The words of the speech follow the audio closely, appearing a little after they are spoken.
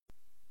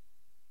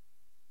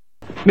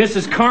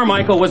Mrs.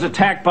 Carmichael was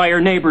attacked by her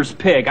neighbor's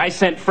pig. I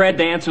sent Fred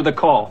to answer the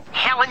call.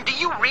 Helen, do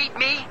you read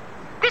me?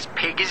 This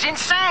pig is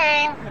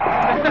insane.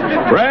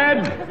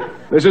 Fred,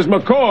 this is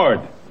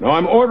McCord. Now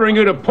I'm ordering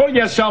you to pull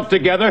yourself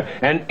together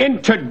and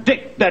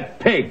interdict that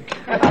pig.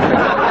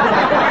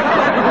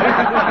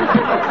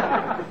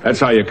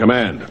 That's how you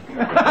command.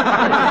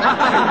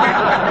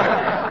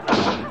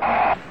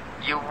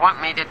 You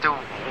want me to do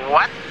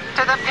what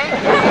to the pig?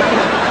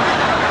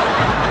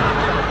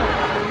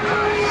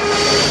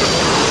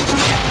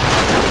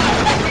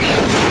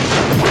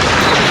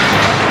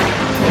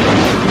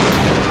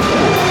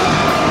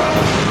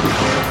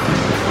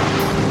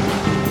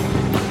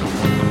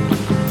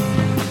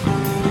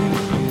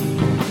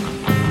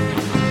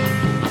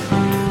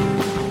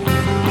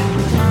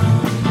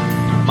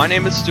 My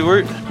name is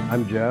Stuart.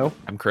 I'm Joe.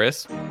 I'm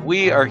Chris.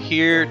 We are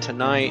here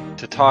tonight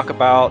to talk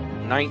about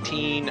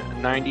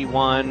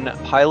 1991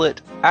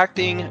 pilot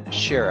Acting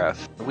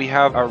Sheriff. We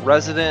have our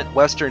resident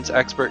Westerns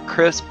expert,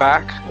 Chris,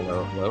 back.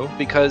 Hello.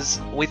 Because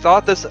we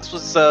thought this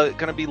was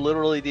going to be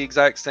literally the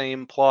exact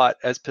same plot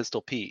as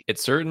Pistol Pete. It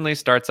certainly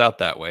starts out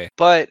that way.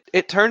 But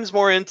it turns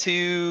more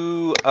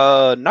into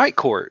Night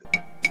Court.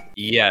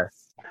 Yes.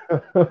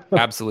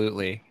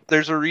 Absolutely.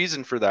 There's a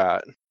reason for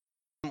that.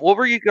 What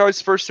were you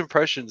guys' first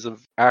impressions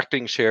of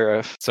Acting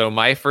Sheriff? So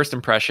my first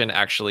impression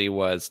actually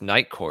was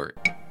Night Court.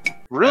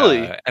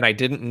 Really? And I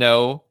didn't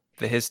know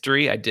the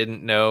history. I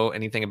didn't know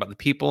anything about the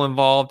people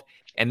involved.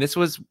 And this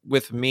was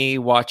with me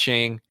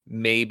watching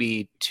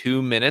maybe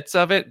 2 minutes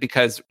of it,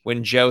 because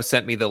when Joe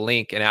sent me the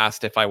link and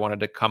asked if I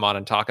wanted to come on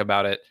and talk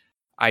about it,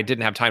 I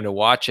didn't have time to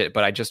watch it,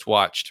 but I just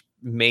watched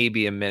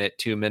maybe a minute,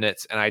 2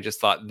 minutes. And I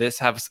just thought, this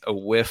has a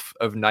whiff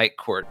of Night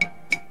Court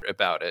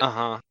about it.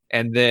 Uh-huh.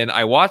 And then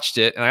I watched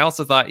it and I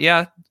also thought,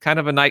 yeah, kind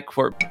of a Night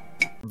Court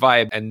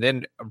vibe. And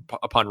then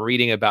upon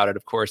reading about it,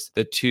 of course,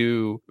 the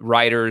two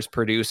writers,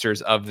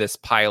 producers of this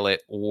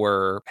pilot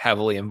were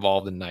heavily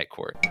involved in Night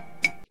Court.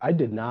 I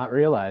did not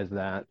realize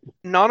that.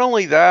 Not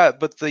only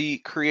that, but the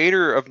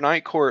creator of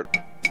Night Court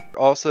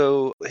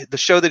also, the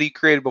show that he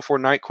created before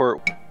Night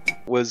Court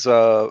was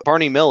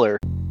Barney Miller.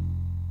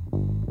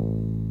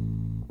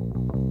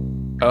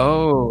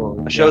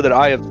 Oh. A show that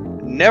I have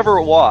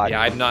never watched.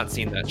 Yeah, I've not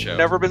seen that show.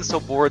 Never been so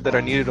bored that I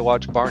needed to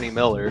watch Barney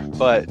Miller,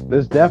 but...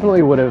 This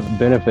definitely would have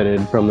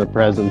benefited from the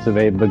presence of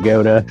Abe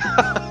Vigoda.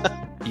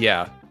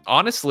 Yeah.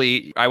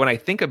 Honestly, when I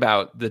think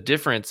about the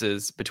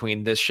differences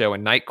between this show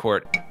and Night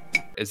Court,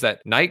 is that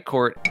Night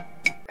Court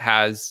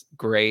has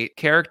great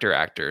character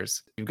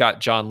actors. You've got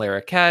John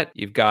Larroquette,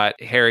 you've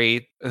got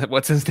Harry,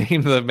 what's his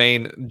name, the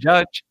main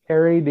judge?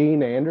 Harry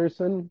Dean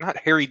Anderson? Not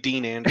Harry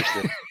Dean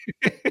Anderson.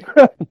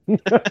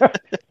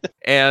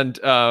 And,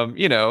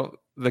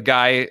 the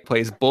guy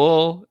plays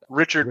Bull.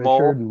 Richard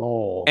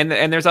Mole. And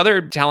there's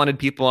other talented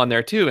people on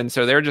there too. And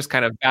so they're just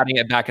kind of batting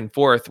it back and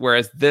forth.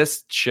 Whereas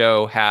this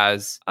show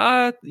has,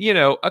 a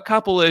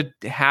couple of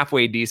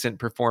halfway decent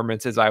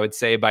performances, I would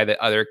say, by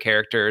the other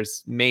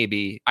characters.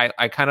 Maybe.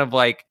 I kind of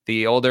like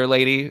the older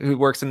lady who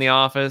works in the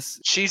office.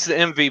 She's the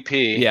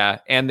MVP. Yeah.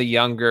 And the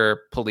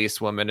younger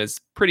policewoman is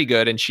pretty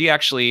good. And she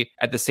actually,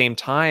 at the same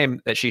time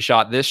that she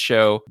shot this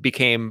show,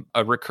 became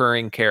a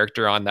recurring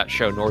character on that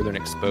show, Northern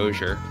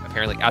Exposure,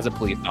 apparently as a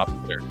police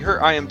officer. Her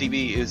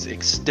IMDb is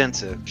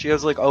extensive. She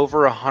has like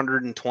over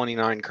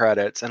 129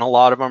 credits, and a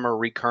lot of them are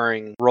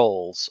recurring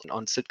roles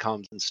on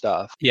sitcoms and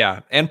stuff. Yeah,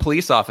 and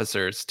police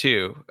officers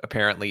too,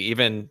 apparently,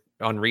 even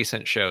on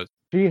recent shows.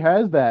 She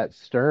has that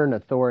stern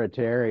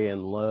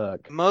authoritarian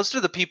look. Most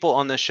of the people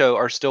on this show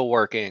are still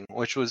working,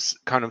 which was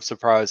kind of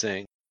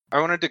surprising. I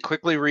wanted to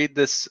quickly read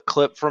this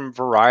clip from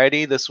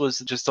Variety. This was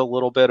just a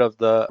little bit of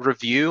the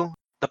review.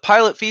 The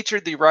pilot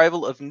featured the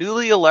arrival of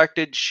newly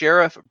elected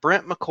Sheriff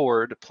Brent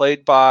McCord,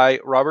 played by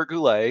Robert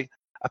Goulet,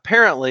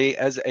 apparently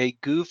as a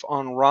goof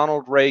on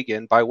Ronald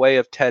Reagan by way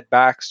of Ted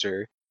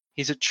Baxter.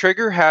 He's a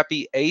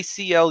trigger-happy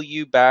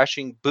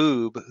ACLU-bashing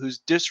boob whose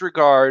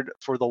disregard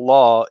for the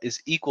law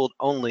is equaled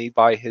only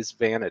by his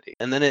vanity.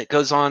 And then it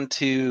goes on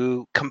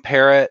to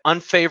compare it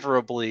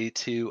unfavorably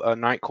to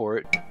Night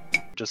Court,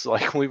 just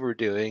like we were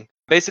doing.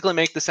 Basically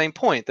make the same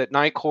point, that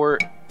Night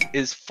Court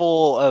is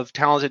full of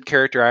talented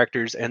character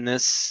actors, and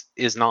this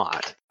is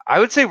not. I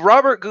would say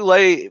Robert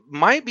Goulet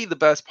might be the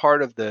best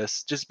part of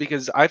this, just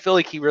because I feel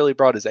like he really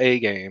brought his A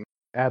game.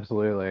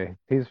 Absolutely.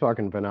 He's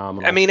fucking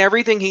phenomenal. I mean,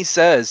 everything he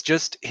says,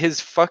 just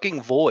his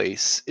fucking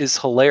voice is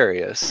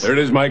hilarious. There it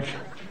is, Mike.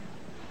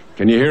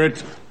 Can you hear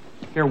it?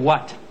 Hear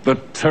what? The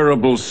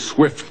terrible,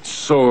 swift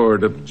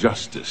sword of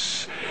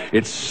justice.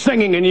 It's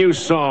singing a new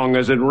song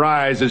as it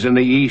rises in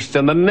the east,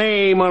 and the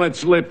name on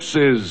its lips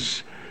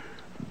is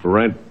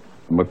Brent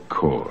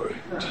McCord.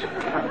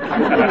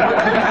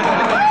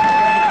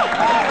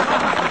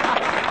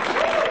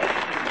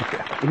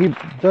 He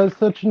does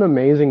such an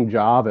amazing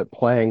job at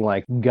playing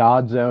like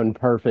God's own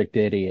perfect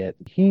idiot.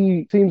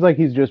 He seems like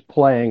he's just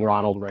playing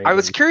Ronald Reagan. I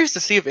was curious to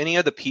see if any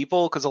of the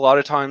people, because a lot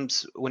of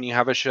times when you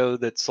have a show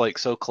that's like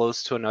so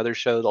close to another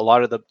show,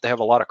 they have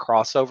a lot of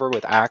crossover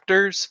with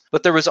actors.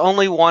 But there was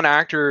only one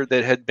actor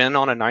that had been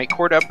on a Night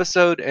Court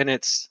episode, and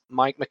it's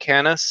Mike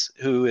McCannis,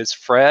 who is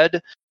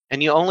Fred.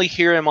 And you only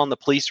hear him on the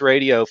police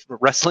radio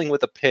wrestling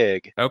with a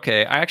pig.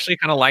 Okay, I actually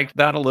kind of liked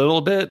that a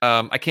little bit.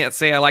 I can't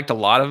say I liked a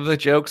lot of the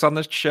jokes on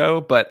the show,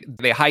 but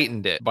they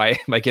heightened it by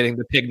getting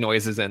the pig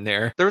noises in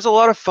there. There was a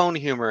lot of phone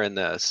humor in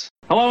this.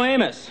 Hello,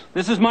 Amos.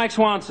 This is Mike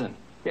Swanson.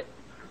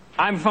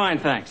 I'm fine,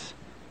 thanks.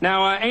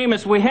 Now,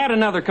 Amos, we had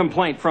another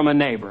complaint from a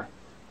neighbor.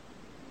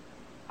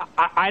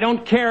 I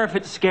don't care if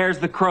it scares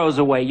the crows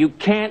away. You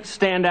can't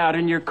stand out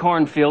in your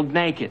cornfield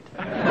naked.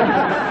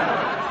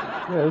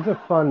 Yeah, it's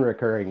a fun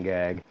recurring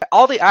gag.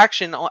 All the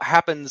action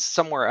happens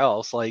somewhere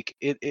else. Like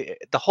the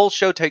whole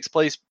show takes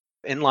place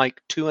in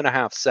like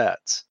 2.5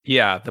 sets.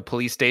 Yeah, the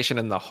police station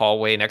and the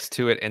hallway next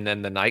to it, and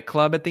then the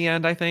nightclub at the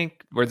end, I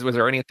think. Was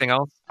there anything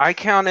else? I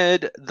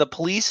counted the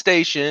police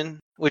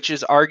station, which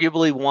is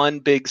arguably one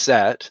big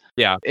set.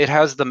 Yeah. It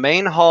has the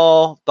main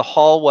hall, the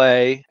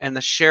hallway, and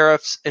the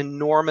sheriff's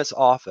enormous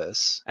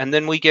office. And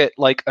then we get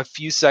like a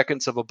few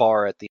seconds of a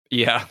bar at the end.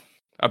 Yeah.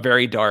 A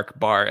very dark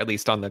bar, at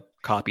least on the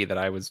copy that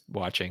I was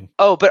watching.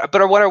 Oh, but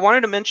what I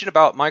wanted to mention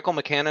about Michael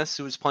McCannis,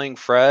 who was playing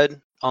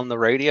Fred on the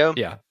radio.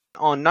 Yeah.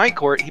 On Night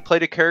Court, he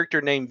played a character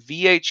named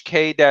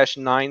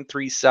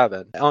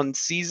VHK-937 on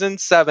season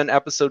 7,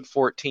 episode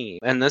 14.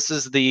 And this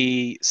is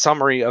the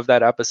summary of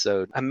that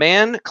episode. A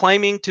man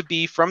claiming to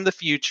be from the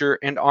future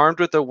and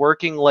armed with a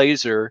working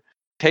laser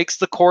takes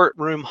the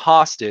courtroom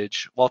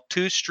hostage while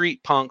 2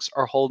 street punks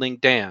are holding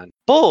Dan.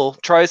 Bull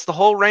tries the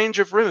whole range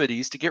of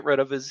remedies to get rid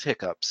of his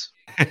hiccups.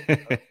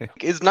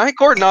 Is Night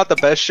Court not the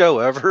best show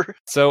ever?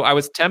 So I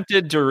was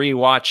tempted to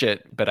rewatch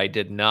it, but I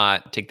did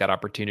not take that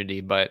opportunity.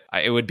 But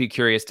it would be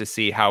curious to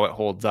see how it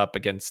holds up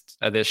against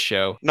this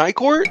show. Night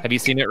Court? Have you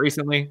seen it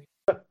recently?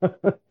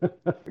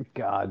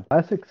 God,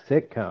 classic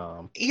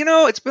sitcom. You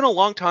know, it's been a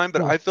long time,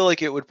 but I feel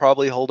like it would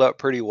probably hold up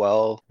pretty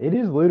well. It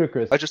is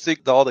ludicrous. I just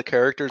think all the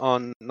characters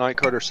on Night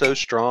Court are so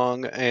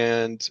strong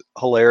and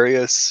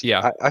hilarious.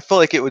 Yeah. I feel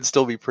like it would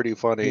still be pretty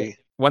funny. Yeah.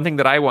 One thing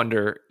that I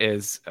wonder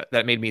is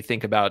that made me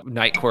think about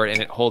Night Court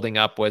and it holding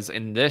up was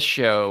in this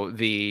show,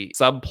 the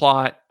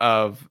subplot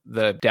of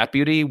the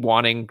deputy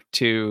wanting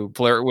to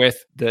flirt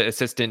with the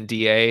assistant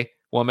DA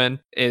woman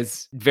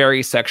is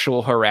very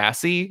sexual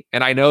harassy.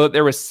 And I know that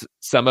there was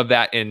some of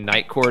that in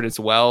Night Court as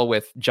well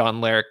with John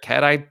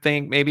Larroquette, I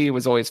think maybe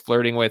was always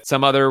flirting with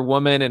some other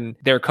woman and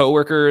their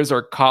coworkers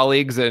or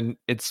colleagues. And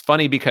it's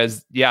funny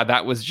because, yeah,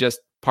 that was just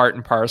part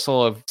and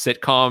parcel of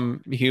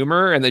sitcom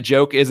humor. And the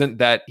joke isn't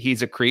that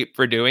he's a creep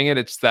for doing it.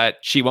 It's that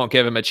she won't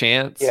give him a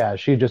chance. Yeah,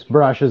 she just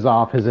brushes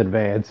off his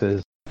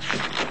advances.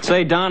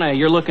 Say, Donna,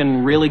 you're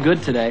looking really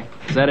good today.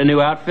 Is that a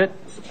new outfit?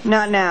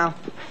 Not now.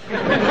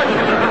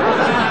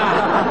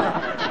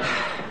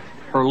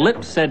 Her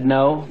lips said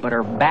no, but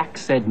her back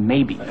said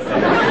maybe.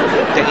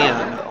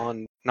 Dan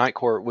on Night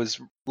Court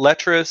was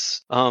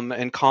lecherous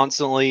and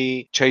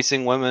constantly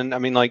chasing women. I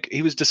mean, like,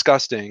 he was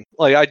disgusting.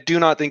 Like, I do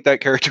not think that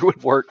character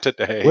would work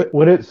today.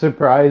 Would it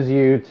surprise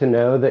you to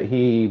know that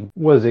he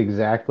was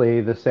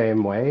exactly the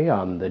same way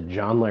on the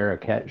John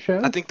Larroquette show?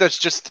 I think that's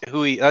just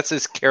that's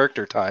his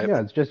character type.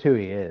 Yeah, it's just who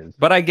he is.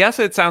 But I guess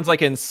it sounds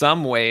like in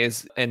some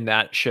ways in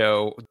that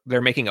show,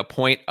 they're making a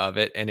point of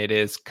it, and it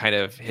is kind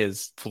of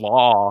his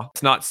flaw.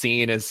 It's not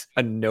seen as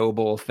a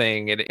noble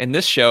thing. In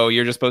this show,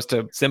 you're just supposed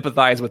to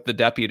sympathize with the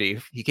deputy.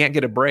 He can't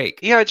get a break.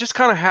 Yeah, it just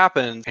kind of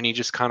happened, and he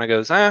just kind of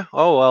goes, oh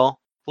well.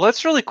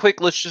 Let's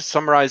just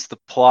summarize the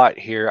plot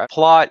here.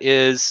 Plot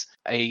is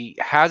a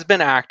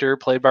has-been actor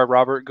played by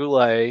Robert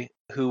Goulet,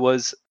 who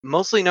was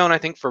mostly known, I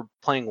think, for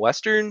playing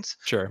Westerns.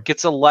 Sure.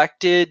 Gets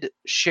elected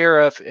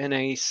sheriff in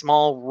a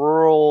small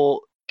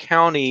rural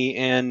county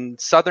in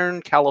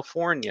Southern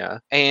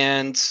California.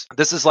 And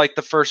this is like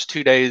the first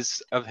 2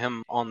 days of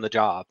him on the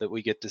job that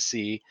we get to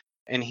see.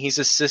 And he's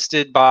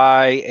assisted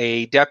by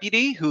a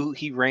deputy who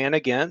he ran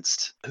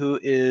against, who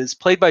is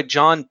played by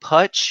John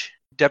Putch,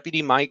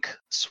 Deputy Mike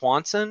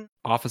Swanson.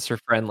 Officer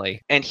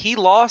friendly. And he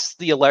lost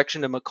the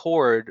election to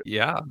McCord,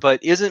 Yeah.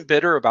 but isn't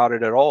bitter about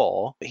it at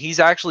all. He's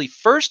actually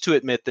first to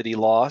admit that he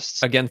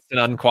lost Against an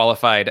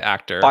unqualified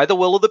actor. by the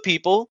will of the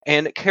people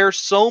and cares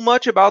so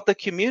much about the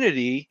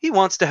community, he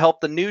wants to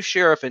help the new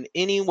sheriff in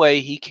any way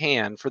he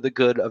can for the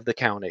good of the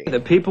county. The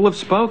people have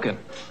spoken.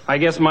 I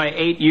guess my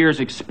 8 years'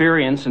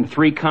 experience and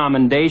 3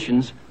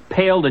 commendations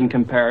paled in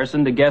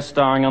comparison to guest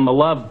starring on The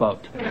Love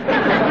Boat.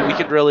 We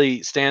could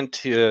really stand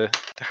to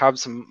have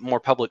some more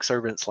public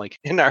servants like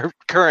in our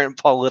current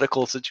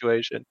political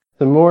situation.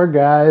 Some more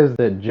guys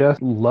that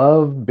just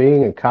love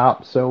being a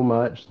cop so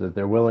much that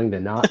they're willing to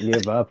not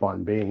give up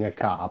on being a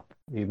cop,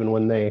 even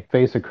when they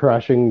face a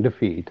crushing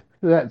defeat.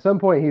 At some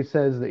point he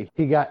says that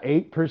he got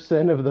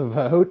 8% of the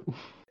vote.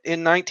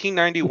 In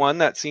 1991,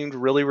 that seemed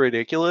really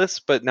ridiculous,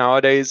 but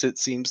nowadays it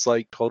seems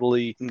like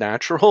totally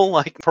natural,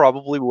 like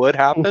probably would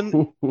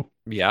happen.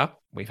 Yeah,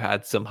 we've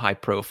had some high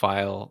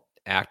profile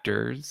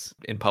actors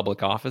in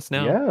public office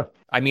now. Yeah.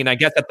 I mean, I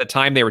guess at the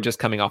time they were just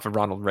coming off of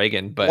Ronald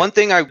Reagan, but One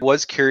thing I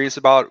was curious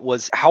about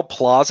was how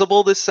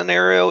plausible this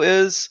scenario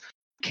is.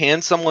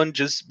 Can someone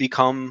just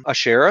become a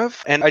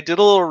sheriff? And I did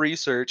a little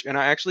research and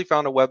I actually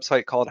found a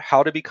website called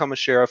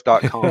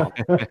howtobecomesheriff.com.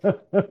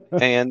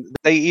 And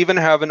they even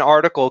have an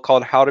article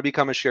called How to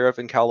Become a Sheriff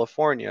in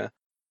California.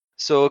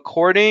 So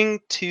according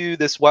to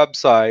this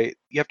website,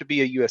 you have to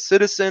be a U.S.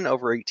 citizen,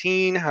 over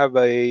 18, have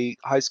a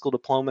high school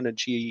diploma and a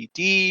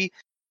GED.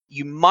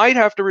 You might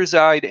have to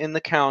reside in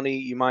the county,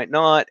 you might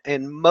not.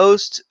 And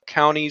most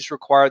counties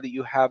require that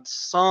you have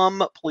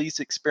some police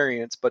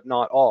experience, but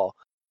not all.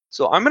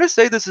 So I'm going to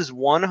say this is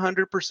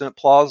 100%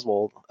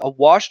 plausible. A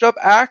washed up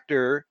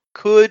actor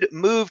could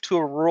move to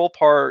a rural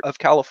part of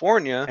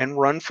California and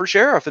run for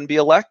sheriff and be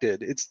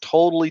elected. It's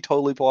totally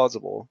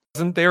plausible.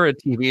 wasn't there a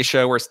TV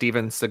show where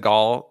Steven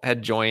Seagal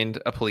had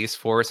joined a police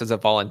force as a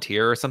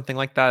volunteer or something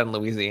like that in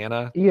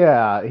Louisiana?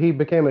 Yeah, he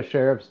became a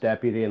sheriff's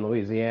deputy in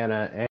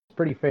Louisiana and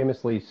pretty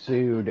famously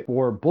sued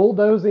for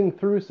bulldozing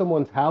through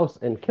someone's house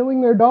and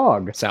killing their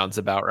dog. Sounds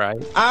about right.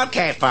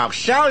 Okay, folks,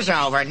 show's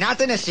over.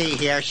 Nothing to see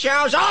here.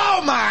 Show's...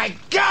 Oh, my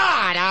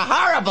God! A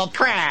horrible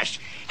crash!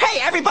 Hey,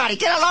 everybody,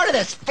 get a load of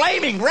this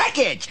flaming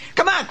wreckage!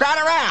 Come on, crowd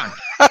around!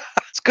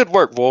 It's good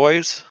work,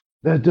 boys.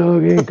 That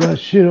dog ain't got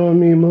shit on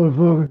me,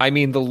 motherfucker. I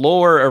mean, the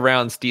lore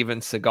around Steven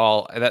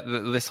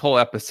Seagal, this whole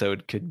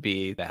episode could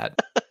be that.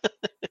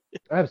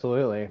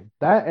 Absolutely.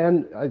 That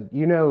and,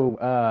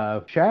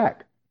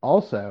 Shaq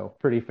also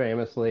pretty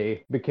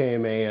famously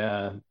became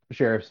a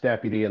sheriff's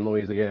deputy in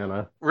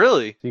Louisiana.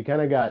 Really? So you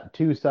kind of got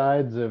two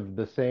sides of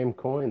the same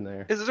coin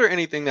there. Is there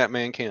anything that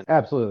man can't?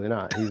 Absolutely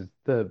not. He's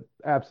the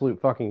absolute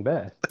fucking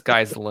best.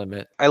 Sky's the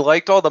limit. I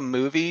liked all the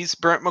movies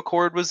Brent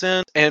McCord was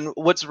in, and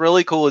what's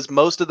really cool is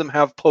most of them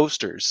have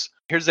posters.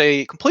 Here's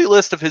a complete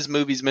list of his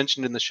movies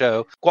mentioned in the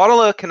show.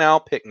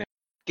 Guadalcanal Picnic,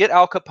 Get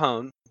Al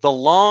Capone, The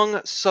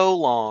Long So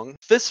Long,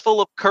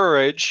 Fistful of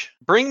Courage,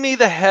 Bring Me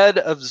the Head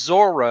of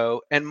Zorro,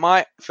 and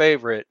my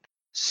favorite,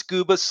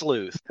 Scuba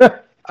Sleuth.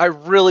 I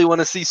really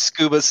want to see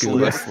Scuba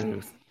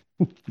Sleuth.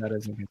 That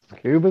is a good.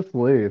 Scuba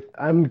Sleuth.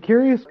 I'm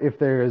curious if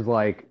there is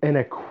like an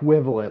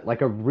equivalent,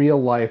 like a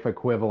real life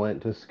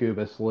equivalent to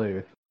Scuba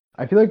Sleuth.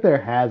 I feel like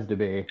there has to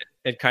be.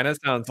 It kind of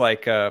sounds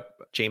like a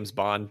James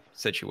Bond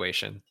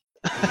situation.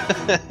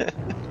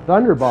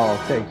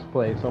 Thunderball takes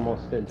place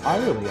almost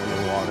entirely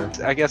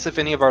underwater. I guess if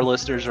any of our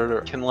listeners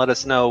can let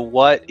us know,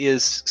 what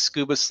is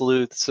Scuba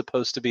Sleuth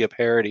supposed to be a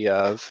parody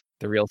of?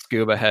 The real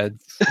scuba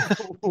heads.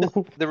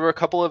 There were a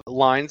couple of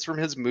lines from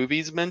his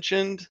movies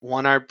mentioned.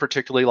 One I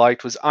particularly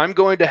liked was, "I'm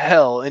going to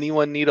hell.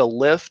 Anyone need a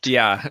lift?"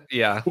 Yeah.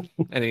 And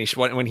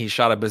then when he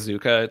shot a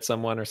bazooka at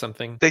someone or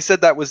something. They said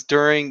that was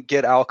during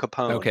Get Al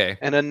Capone. Okay.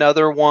 And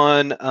another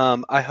one,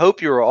 I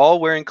hope you're all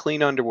wearing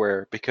clean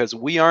underwear because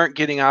we aren't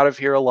getting out of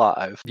here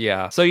alive.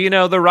 Yeah. So,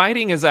 the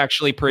writing is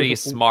actually pretty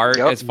smart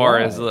Yep. as far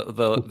as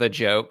the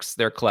jokes.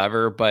 They're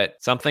clever, but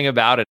something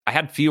about it, I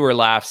had fewer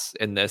laughs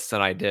in this than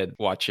I did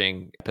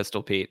watching Pistol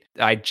Pete.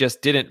 I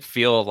just didn't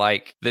feel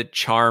like the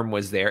charm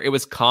was there. It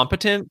was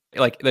competent,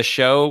 like the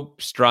show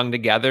strung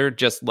together,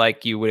 just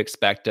like you would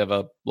expect of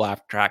a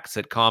laugh track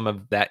sitcom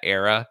of that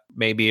era.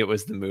 Maybe it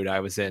was the mood I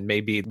was in.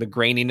 Maybe the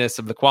graininess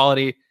of the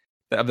quality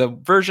of the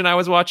version I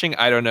was watching.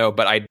 I don't know,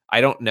 but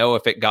I don't know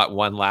if it got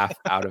one laugh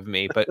out of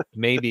me, but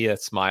maybe a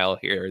smile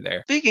here or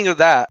there. Speaking of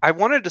that, I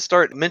wanted to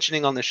start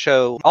mentioning on the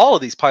show, all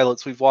of these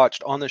pilots we've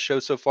watched on the show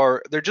so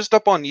far, they're just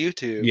up on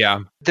YouTube. Yeah.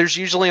 There's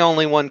usually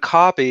only one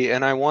copy,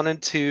 and I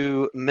wanted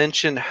to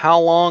mention how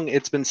long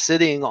it's been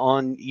sitting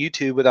on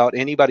YouTube without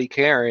anybody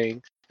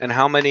caring, and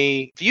how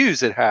many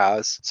views it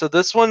has. So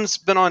this one's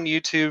been on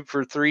YouTube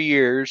for 3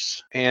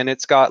 years, and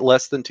it's got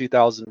less than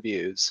 2,000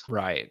 views.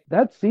 Right.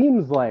 That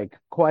seems like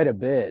quite a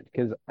bit,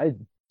 because I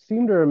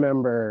seem to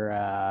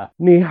remember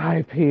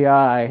Knee-High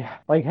PI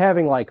like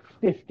having like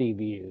 50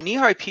 views.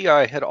 Knee-High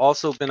PI had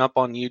also been up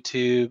on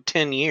YouTube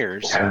 10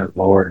 years. Oh,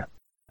 Lord.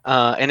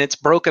 And it's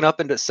broken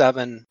up into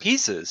 7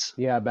 pieces.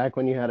 Yeah, back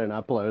when you had an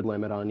upload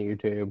limit on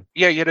YouTube.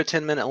 Yeah, you had a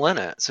 10-minute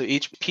limit. So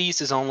each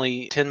piece is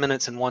only 10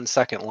 minutes and 1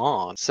 second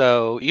long.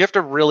 So you have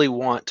to really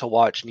want to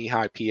watch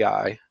Knee-High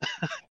PI.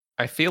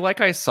 I feel like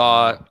I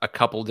saw a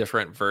couple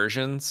different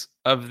versions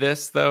of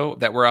this, though,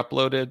 that were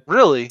uploaded.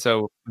 Really?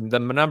 So the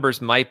numbers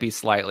might be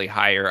slightly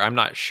higher. I'm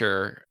not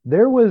sure.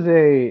 There was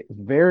a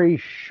very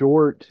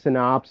short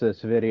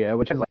synopsis video,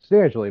 which has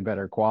substantially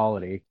better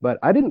quality, but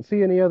I didn't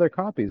see any other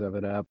copies of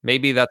it up.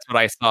 Maybe that's what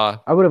I saw.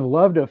 I would have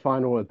loved to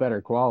find one with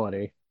better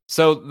quality.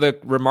 So the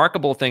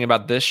remarkable thing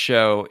about this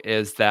show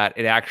is that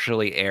it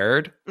actually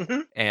aired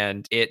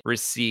and it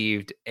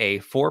received a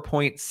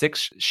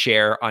 4.6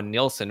 share on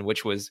Nielsen,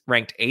 which was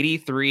ranked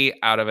 83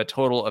 out of a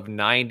total of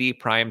 90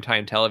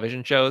 primetime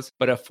television shows.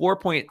 But a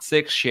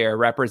 4.6 share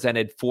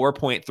represented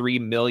 4.3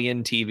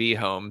 million TV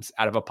homes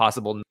out of a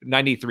possible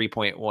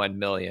 93.1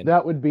 million.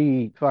 That would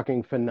be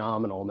fucking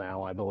phenomenal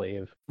now, I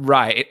believe.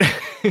 Right.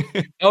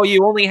 Oh,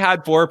 you only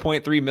had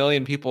 4.3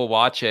 million people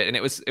watch it, and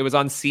it was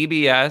on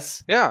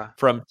CBS Yeah.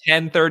 from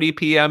 10:30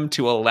 p.m.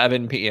 to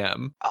 11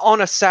 p.m.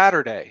 On a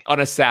Saturday. on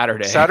a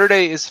Saturday.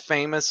 Saturday is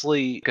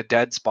famously a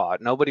dead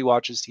spot. Nobody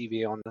watches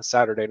TV on a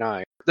Saturday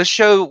night. This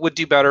show would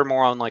do better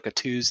more on like a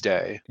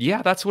Tuesday.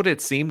 Yeah, that's what it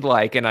seemed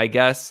like. And I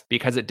guess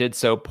because it did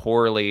so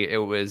poorly, it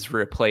was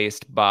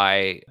replaced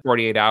by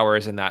 48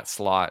 hours in that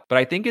slot. But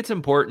I think it's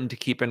important to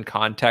keep in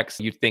context.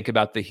 You think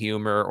about the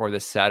humor or the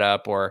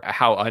setup or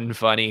how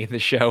unfunny the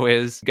show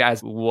is,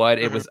 guys, what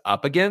it was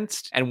up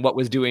against and what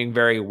was doing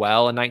very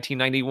well in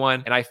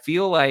 1991. And I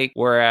feel like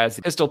whereas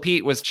Pistol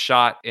Pete was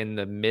shot in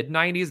the mid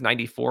 90s,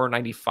 94,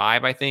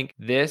 95, I think,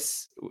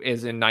 this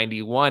is in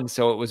 91.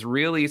 So it was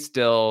really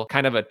still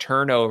kind of a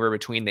turnover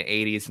between the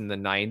 80s and the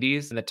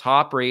 90s. And the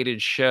top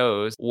rated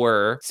shows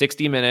were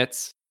 60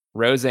 Minutes,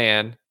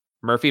 Roseanne,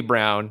 Murphy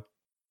Brown,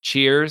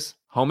 Cheers,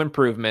 Home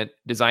Improvement,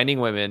 Designing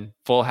Women,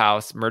 Full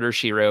House, Murder,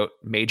 She Wrote,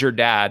 Major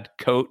Dad,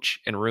 Coach,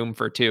 and Room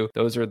for Two.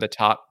 Those are the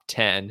top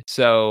 10.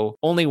 So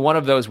only one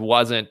of those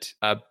wasn't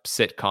a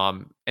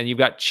sitcom. And you've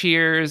got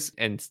Cheers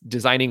and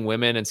Designing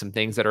Women and some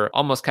things that are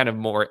almost kind of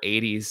more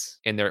 80s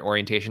in their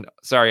orientation.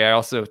 Sorry, I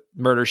also,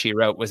 Murder, She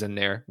Wrote was in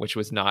there, which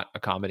was not a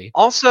comedy.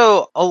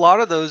 Also, a lot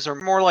of those are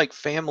more like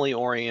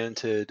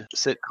family-oriented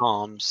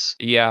sitcoms.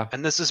 Yeah,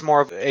 And this is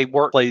more of a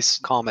workplace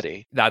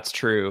comedy. that's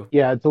true.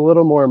 Yeah, it's a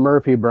little more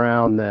Murphy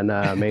Brown than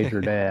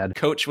Major Dad.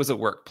 Coach was a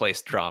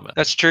workplace drama.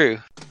 That's true.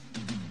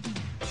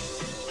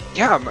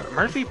 Yeah,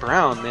 Murphy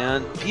Brown,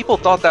 man. People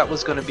thought that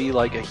was going to be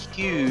like a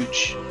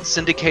huge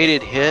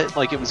syndicated hit,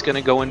 like it was going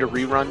to go into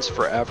reruns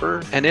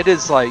forever. And it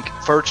is like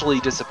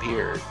virtually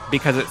disappeared.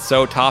 Because it's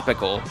so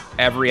topical.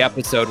 Every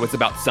episode was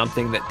about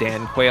something that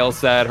Dan Quayle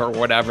said or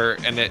whatever,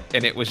 and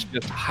it was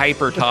just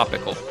hyper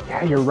topical.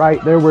 Yeah, you're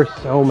right. There were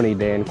so many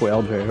Dan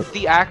Quayle jokes.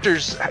 The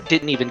actors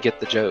didn't even get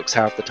the jokes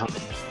half the time.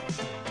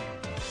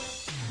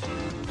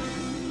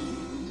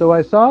 So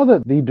I saw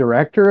that the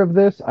director of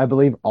this, I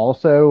believe,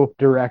 also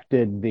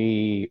directed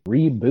the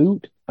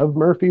reboot of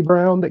Murphy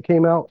Brown that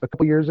came out a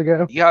couple years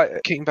ago. Yeah,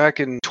 it came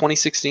back in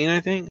 2016, I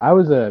think. I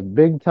was a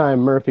big time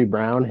Murphy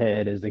Brown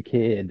head as a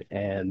kid,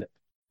 and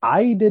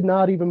I did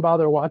not even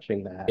bother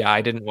watching that. Yeah,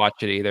 I didn't watch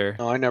it either,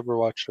 No, I never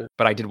watched it.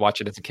 but I did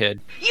watch it as a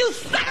kid. You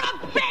son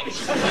of a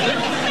bitch! You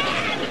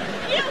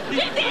man!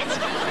 You did this!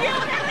 You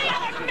and every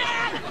other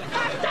man!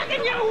 I'm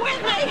taking you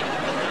with me!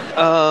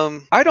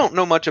 I don't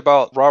know much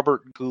about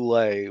Robert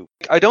Goulet.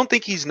 I don't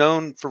think he's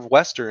known for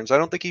westerns. I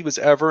don't think he was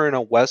ever in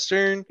a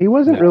western. He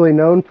wasn't really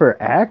known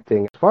for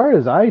acting. As far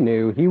as I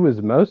knew, he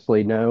was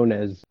mostly known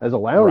as a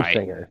lounge Right.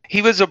 singer.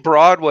 He was a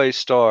Broadway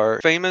star,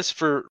 famous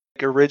for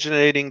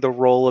originating the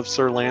role of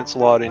Sir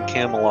Lancelot in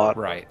Camelot.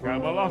 Right.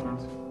 Camelot,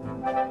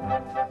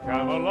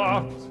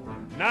 Camelot,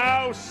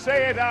 now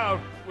say it out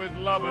with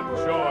love and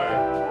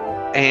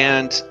joy.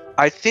 And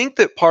I think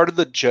that part of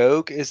the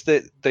joke is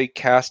that they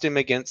cast him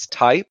against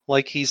type.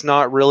 Like, he's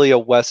not really a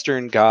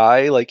Western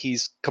guy. Like,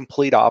 he's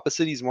complete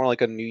opposite. He's more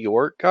like a New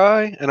York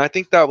guy. And I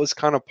think that was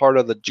kind of part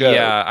of the joke.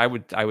 Yeah, I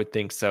would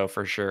think so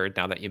for sure,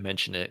 now that you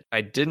mention it.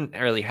 I didn't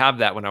really have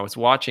that when I was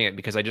watching it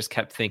because I just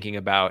kept thinking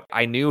about,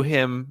 I knew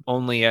him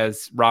only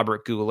as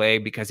Robert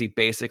Goulet because he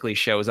basically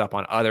shows up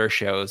on other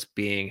shows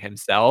being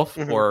himself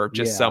Mhm. or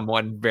just Yeah.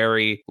 someone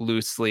very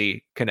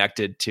loosely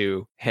connected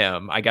to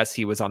him. I guess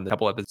he was on a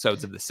couple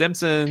episodes of The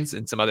Simpsons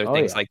and some other Oh,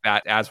 things yeah. like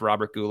that as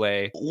Robert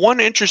Goulet. One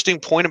interesting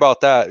point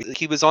about that,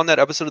 he was on that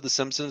episode of The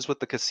Simpsons with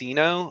the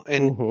casino,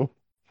 and Mhm.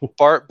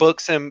 Bart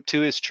books him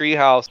to his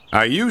treehouse.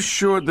 Are you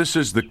sure this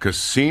is the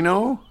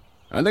casino?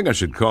 I think I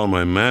should call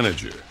my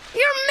manager.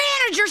 Your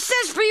manager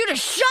says for you to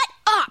shut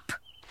up!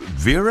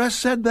 Vera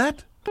said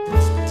that?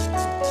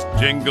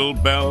 Jingle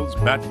bells,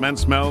 Batman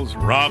smells,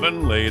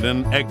 Robin laid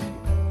an egg.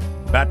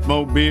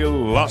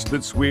 Batmobile lost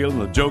its wheel,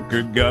 and the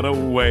Joker got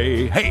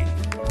away. Hey,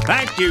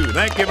 thank you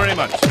very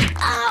much.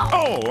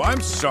 Oh,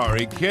 I'm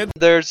sorry, kid.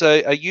 There's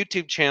a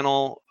YouTube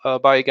channel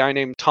by a guy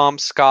named Tom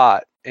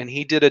Scott, and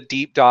he did a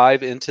deep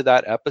dive into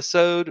that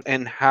episode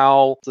and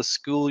how the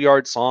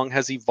Schoolyard Song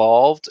has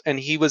evolved. And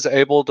he was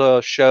able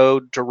to show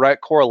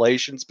direct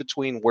correlations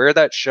between where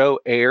that show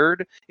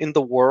aired in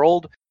the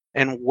world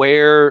and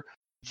where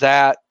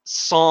that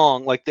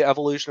song, like the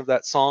evolution of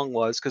that song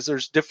was, because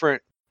there's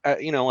different,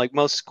 like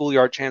most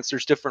Schoolyard chants,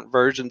 there's different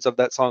versions of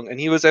that song. And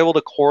he was able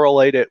to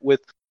correlate it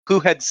with who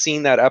had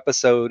seen that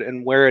episode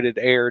and where it had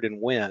aired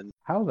and when.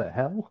 How the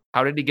hell?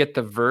 How did he get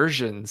the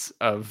versions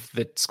of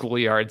the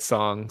Schoolyard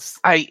songs?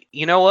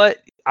 You know what?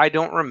 I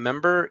don't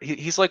remember.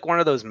 He's like one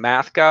of those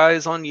math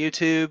guys on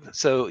YouTube.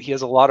 So he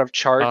has a lot of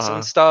charts Uh-huh.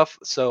 and stuff.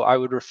 So I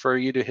would refer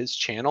you to his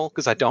channel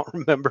because I don't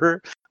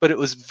remember, but it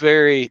was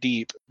very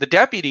deep. The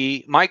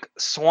deputy, Mike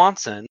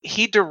Swanson,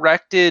 he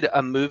directed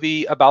a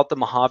movie about the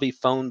Mojave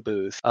phone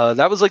booth.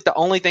 That was like the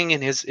only thing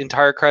in his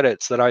entire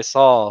credits that I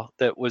saw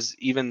that was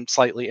even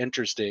slightly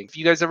interesting. Have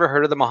you guys ever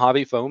heard of the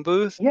Mojave phone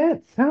booth? Yeah,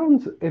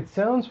 it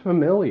sounds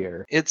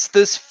familiar. It's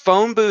this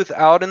phone booth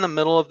out in the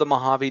middle of the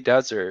Mojave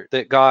Desert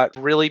that got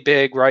really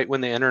big right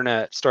when the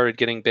internet started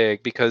getting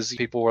big because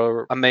people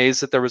were amazed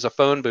that there was a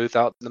phone booth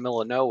out in the middle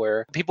of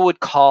nowhere. People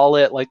would call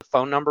it, like the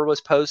phone number was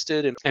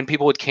posted, and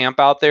people would camp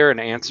out there and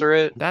answer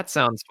it. That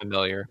sounds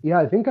familiar. Yeah,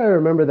 I think I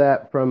remember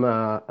that from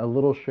a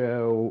little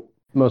show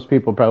most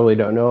people probably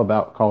don't know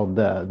about called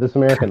This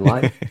American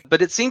Life.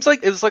 But it seems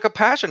like it was like a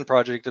passion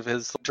project of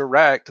his to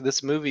direct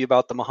this movie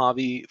about the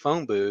Mojave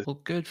phone booth. Well,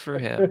 good for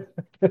him.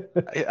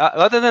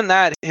 Other than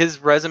that, his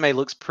resume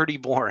looks pretty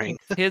boring.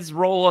 His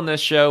role on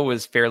this show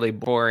was fairly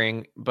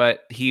boring,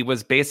 but he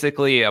was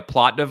basically a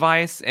plot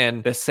device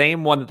and the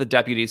same one that the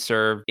deputy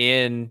served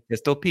in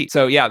Pistol Pete.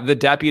 So yeah, the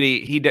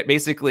deputy, he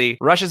basically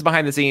rushes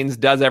behind the scenes,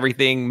 does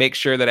everything, makes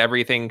sure that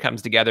everything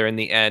comes together in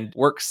the end,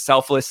 works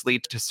selflessly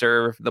to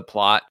serve the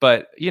plot.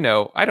 But, you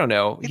know, I don't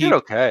know. He did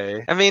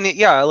okay. I mean,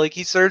 yeah, like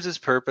he serves his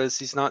purpose.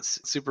 He's not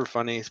super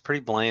funny. He's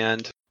pretty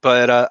bland.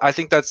 But I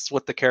think that's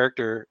what the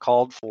character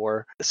called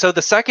for. So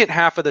the second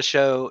half of the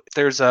show,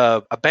 there's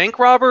a bank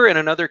robber in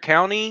another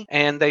county,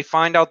 and they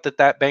find out that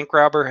that bank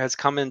robber has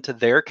come into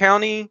their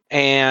county,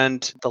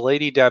 and the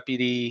lady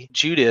deputy,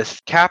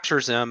 Judith,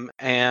 captures him,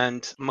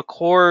 and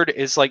McCord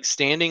is like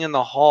standing in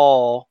the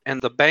hall,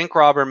 and the bank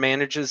robber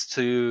manages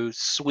to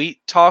sweet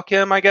talk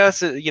him, I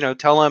guess, you know,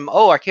 tell him,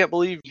 oh, I can't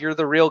believe you're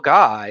the real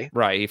guy.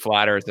 Right, he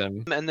flatters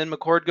him. And then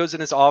McCord goes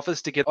in his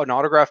office to get an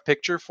autographed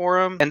picture for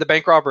him, and the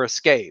bank robber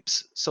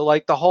escapes. So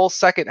like the whole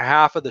second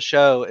half of the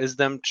show is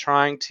them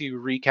trying to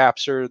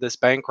recapture this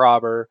bank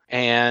robber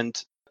and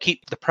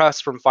keep the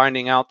press from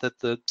finding out that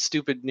the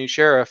stupid new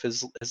sheriff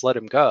has let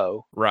him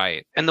go.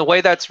 Right. And the way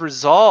that's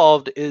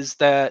resolved is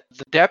that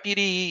the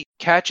deputy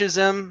catches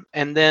him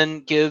and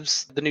then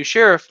gives the new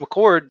sheriff,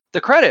 McCord, the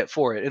credit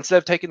for it instead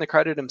of taking the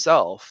credit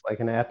himself.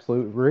 Like an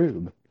absolute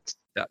rube.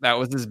 That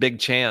was his big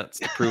chance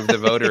to prove the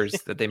voters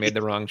that they made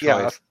the wrong choice.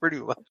 Yeah,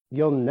 pretty much.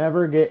 You'll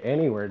never get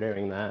anywhere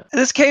doing that.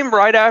 This came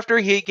right after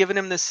he had given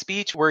him this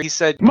speech where he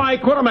said,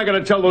 Mike, what am I going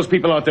to tell those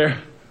people out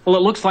there? Well,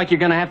 it looks like you're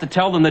going to have to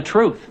tell them the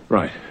truth.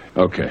 Right.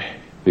 Okay.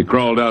 He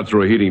crawled out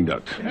through a heating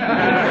duct.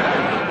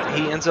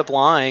 he ends up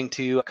lying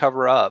to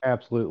cover up.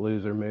 Absolute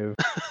loser move.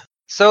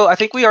 So I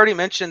think we already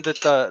mentioned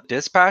that the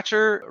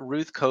dispatcher,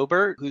 Ruth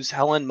Cobert, who's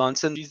Helen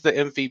Munson, she's the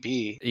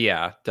MVP.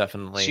 Yeah,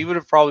 definitely. She would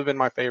have probably been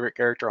my favorite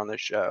character on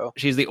this show.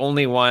 She's the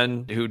only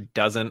one who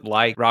doesn't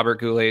like Robert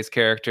Goulet's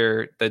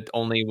character, the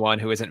only one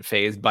who isn't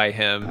fazed by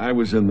him. I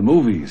was in the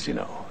movies, you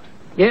know.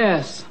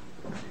 Yes.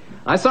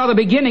 I saw the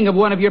beginning of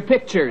one of your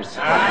pictures.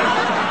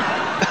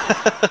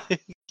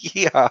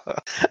 Yeah.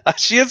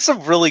 She had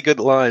some really good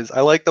lines. I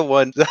like the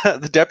one,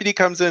 the deputy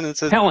comes in and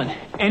says, Helen,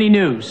 any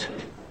news?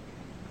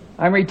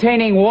 I'm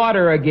retaining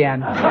water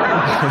again.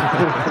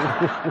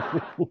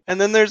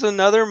 And then there's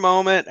another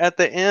moment at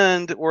the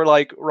end where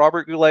like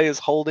Robert Goulet is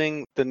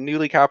holding the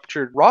newly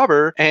captured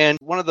robber, and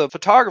one of the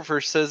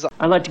photographers says,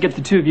 I'd like to get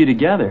the two of you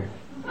together.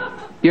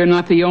 You're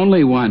not the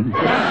only one.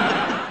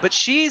 But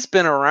she's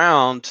been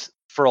around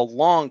for a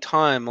long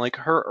time. Like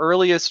her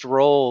earliest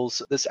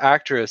roles, this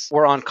actress,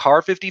 were on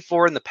Car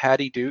 54 and the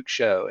Patty Duke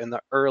Show in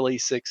the early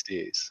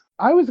 60s.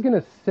 I was going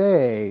to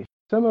say,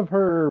 some of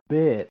her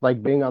bit,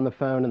 like being on the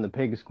phone and the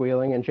pig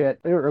squealing and shit,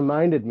 it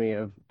reminded me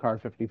of Car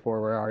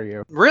 54, Where Are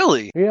You?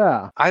 Really?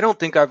 Yeah. I don't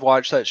think I've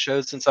watched that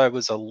show since I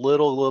was a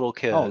little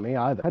kid. Oh, me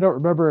either. I don't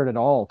remember it at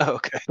all.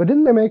 Okay. But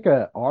didn't they make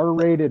a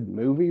R-rated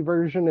movie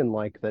version in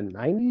like the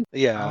 90s?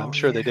 Yeah, I'm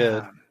sure they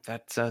did.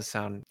 That does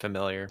sound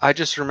familiar. I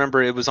just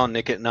remember it was on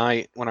Nick at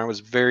Night when I was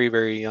very,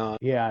 very young.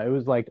 Yeah, it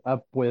was like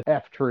up with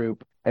F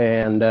Troop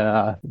and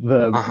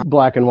the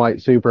black and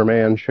white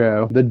Superman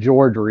show, the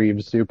George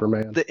Reeves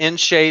Superman. The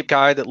in-shape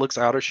guy that looks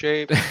out of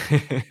shape.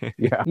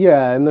 Yeah.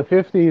 Yeah, in the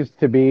 50s,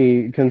 to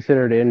be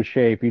considered in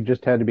shape, you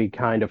just had to be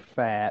kind of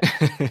fat.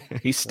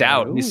 He's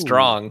stout and he's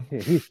strong.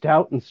 He's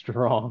stout and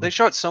strong. They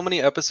shot so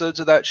many episodes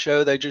of that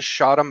show, they just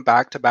shot them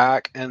back to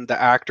back, and the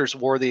actors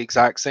wore the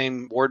exact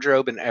same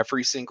wardrobe in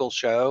every single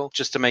show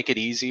just to make it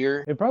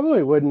easier. It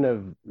probably wouldn't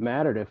have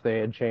mattered if they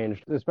had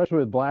changed, especially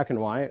with black and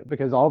white,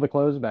 because all the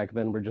clothes back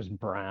then were just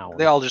brown.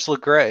 They all just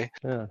look gray.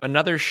 Yeah.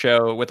 Another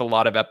show with a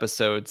lot of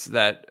episodes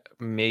that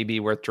may be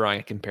worth drawing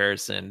a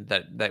comparison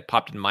that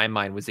popped in my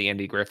mind was the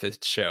Andy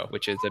Griffith Show,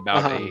 which is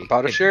about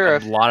a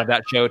sheriff. A lot of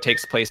that show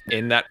takes place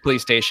in that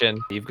police station.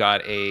 You've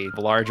got a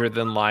larger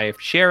than life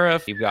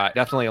sheriff. You've got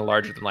definitely a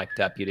larger than life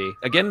deputy.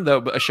 Again, though,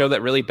 a show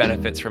that really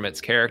benefits from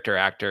its character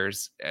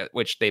actors,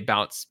 which they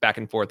bounce back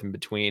and forth in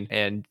between.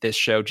 And this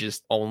show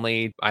just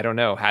only, I don't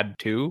know, had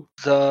two.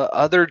 The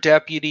other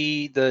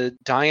deputy, the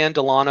Diane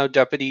Delano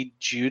deputy,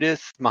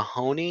 Judith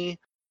Mahoney,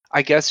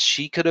 I guess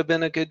she could have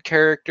been a good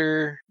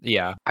character.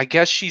 Yeah. I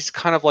guess she's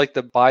kind of like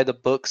the by the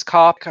books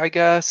cop, I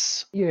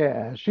guess.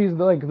 Yeah, she's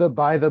like the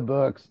by the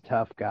books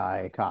tough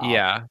guy cop.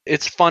 Yeah.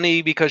 It's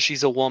funny because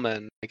she's a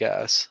woman, I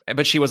guess.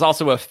 But she was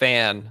also a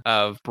fan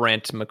of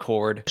Brent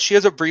McCord. She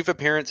has a brief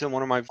appearance in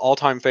one of my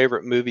all-time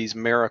favorite movies,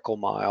 Miracle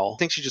Mile. I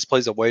think she just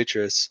plays a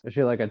waitress. Is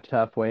she like a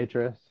tough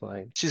waitress?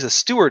 Like she's a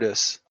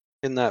stewardess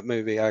in that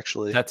movie,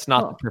 actually. That's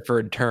not the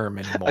preferred term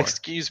anymore.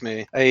 Excuse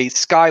me. A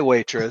sky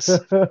waitress.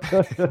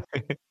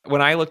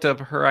 When I looked up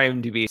her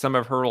IMDb, some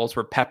of her roles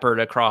were peppered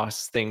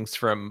across things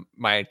from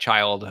my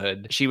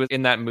childhood. She was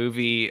in that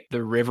movie,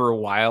 The River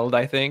Wild,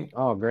 I think.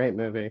 Oh, great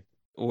movie.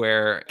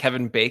 where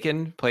Kevin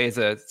Bacon plays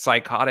a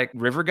psychotic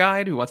river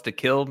guide who wants to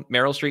kill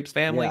Meryl Streep's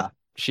family. Yeah.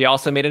 She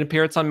also made an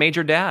appearance on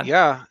Major Dad.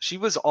 Yeah, she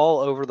was all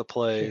over the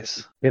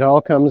place. It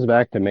all comes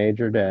back to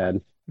Major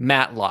Dad.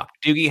 Matlock,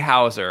 Doogie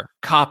Howser,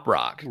 Cop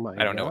Rock. Oh my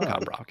I don't know what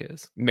God. Cop Rock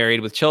is.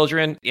 Married with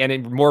Children.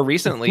 And more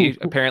recently,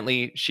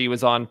 apparently, she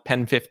was on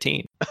Pen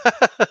 15,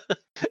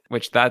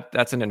 which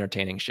that's an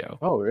entertaining show.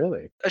 Oh,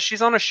 really?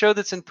 She's on a show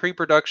that's in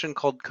pre-production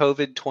called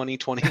COVID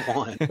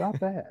 2021. Not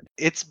bad.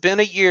 It's been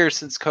a year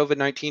since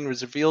COVID-19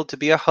 was revealed to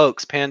be a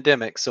hoax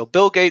pandemic, so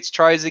Bill Gates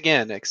tries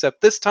again,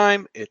 except this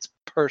time it's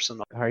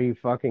personal. Are you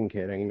fucking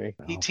kidding me?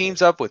 He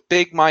teams up with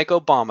Big Mike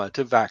Obama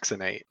to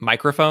vaccinate.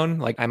 Microphone,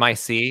 like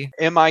MIC.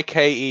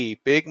 M-I-K-E,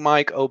 Big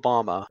Mike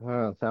Obama.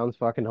 Oh, sounds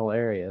fucking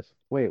hilarious.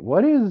 Wait,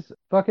 what is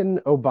fucking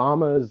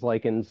Obama's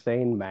like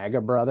insane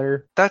MAGA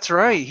brother? That's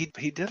right.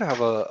 He did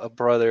have a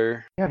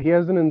brother. Yeah, he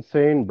has an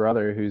insane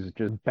brother who's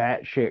just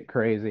batshit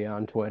crazy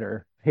on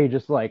Twitter. He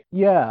just like,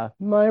 yeah,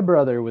 my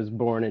brother was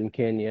born in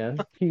Kenya.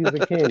 He's a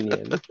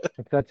Kenyan.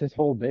 Like, that's his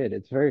whole bit.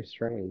 It's very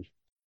strange.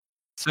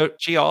 So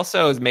she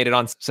also has made it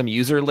on some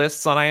user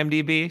lists on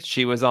IMDb.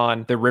 She was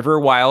on the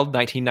River Wild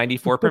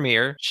 1994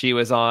 premiere. She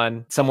was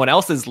on someone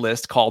else's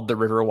list called the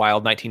River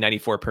Wild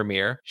 1994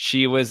 premiere.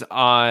 She was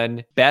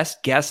on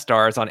best guest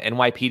stars on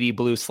NYPD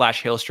Blue /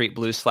 Hill Street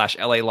Blue /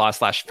 LA Law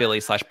 /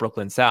 Philly /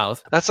 Brooklyn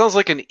South. That sounds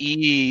like an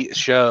E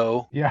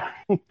show. Yeah.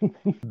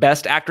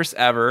 Best actress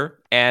ever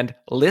and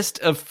list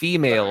of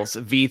females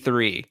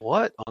V3.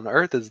 What on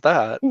earth is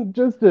that?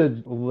 Just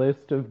a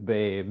list of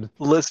babes.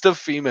 List of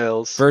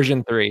females.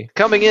 Version 3.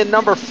 Coming in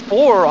number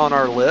 4 on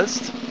our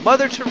list,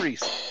 Mother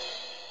Teresa.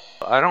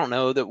 I don't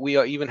know that we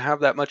even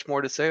have that much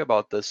more to say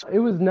about this. It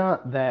was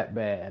not that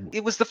bad.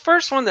 It was the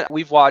first one that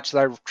we've watched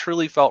that I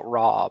truly felt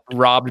robbed.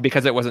 Robbed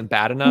because it wasn't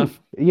bad enough.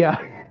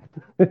 Yeah.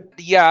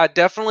 Yeah,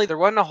 definitely. There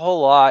wasn't a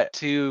whole lot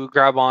to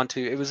grab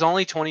onto. It was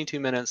only 22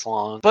 minutes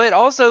long. But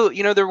also,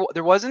 you know,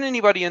 there wasn't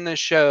anybody in this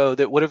show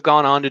that would have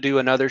gone on to do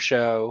another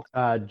show.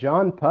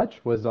 John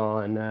Putch was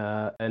on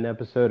an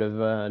episode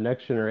of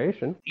Next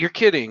Generation. You're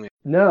kidding.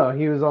 No,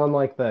 he was on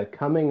like the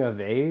coming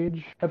of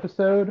age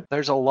episode.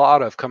 There's a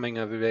lot of coming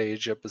of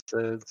age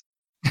episodes.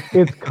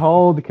 It's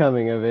called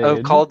Coming of Age.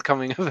 Oh, called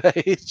Coming of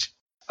Age.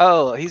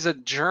 Oh, he's a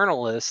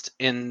journalist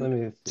Let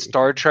in me see.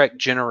 Star Trek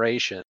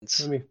Generations.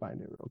 Let me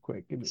find it real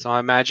quick. Give me- So I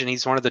imagine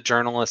he's one of the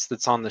journalists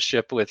that's on the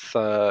ship with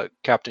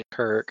Captain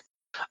Kirk.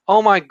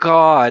 Oh my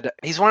god,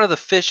 he's one of the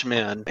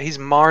fishmen. He's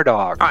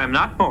Marduk. I am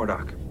not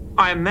Mordok.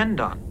 I am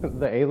Mendon.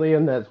 The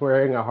alien that's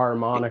wearing a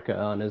harmonica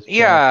on his chest.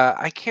 Yeah,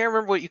 I can't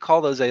remember what you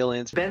call those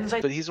aliens,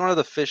 but he's one of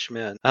the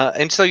fishmen.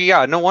 And so,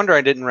 yeah, no wonder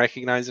I didn't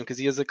recognize him because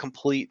he has a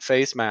complete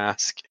face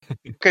mask.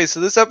 Okay, so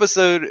this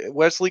episode,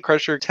 Wesley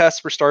Crusher tests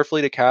for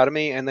Starfleet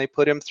Academy, and they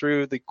put him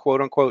through the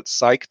quote-unquote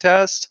psych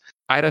test.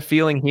 I had a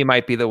feeling he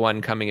might be the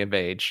one coming of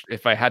age.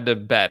 If I had to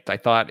bet, I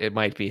thought it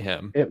might be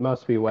him. It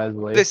must be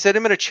Wesley. They sit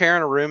him in a chair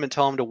in a room and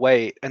tell him to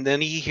wait, and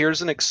then he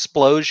hears an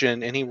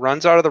explosion, and he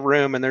runs out of the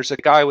room, and there's a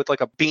guy with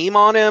like a beam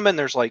on him, and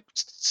there's like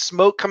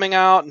smoke coming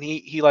out, and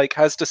he like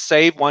has to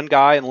save one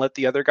guy and let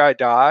the other guy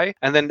die.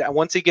 And then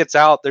once he gets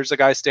out, there's a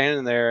guy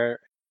standing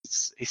there.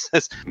 He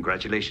says,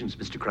 "Congratulations,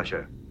 Mr.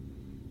 Crusher.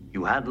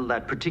 You handled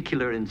that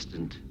particular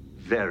incident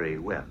very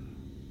well.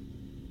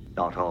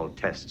 Not all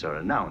tests are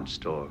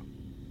announced,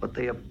 but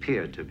they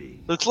appear to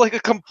be." looks like a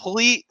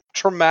complete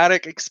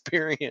traumatic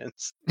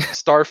experience.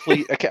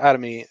 Starfleet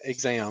Academy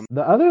exam.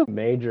 The other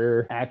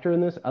major actor in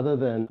this, other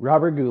than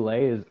Robert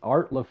Goulet, is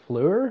Art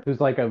LaFleur,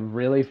 who's like a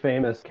really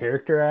famous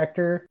character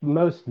actor.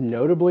 Most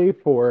notably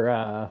for,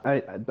 I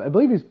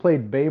believe he's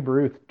played Babe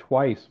Ruth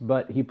twice,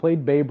 but he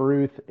played Babe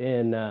Ruth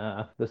in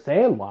The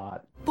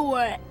Sandlot.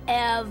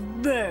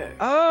 Forever.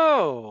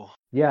 Oh,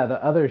 Yeah,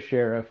 the other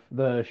sheriff,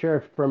 the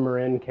sheriff from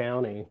Marin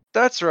County.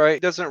 that's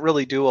right. Doesn't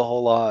really do a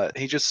whole lot.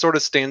 He just sort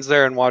of stands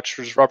there and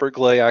watches Robert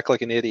Glay act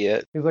like an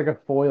idiot. He's like a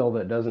foil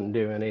that doesn't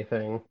do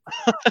anything.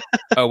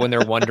 Oh, when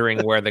they're wondering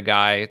where the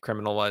guy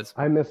criminal was.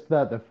 I missed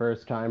that the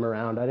first time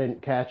around. I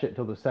didn't catch it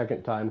till the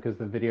second time because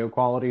the video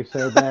quality is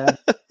so bad.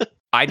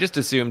 I just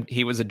assumed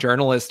he was a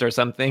journalist or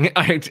something.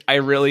 I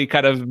really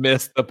kind of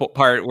missed the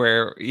part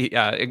where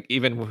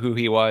even who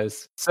he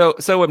was. So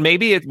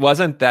maybe it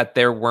wasn't that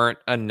there weren't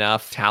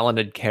enough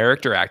talented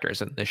character actors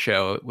in the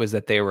show. It was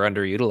that they were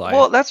underutilized.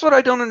 Well, that's what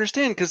I don't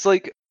understand, because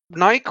like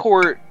Night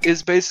Court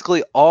is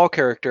basically all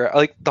character,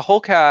 like the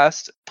whole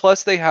cast,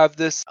 plus they have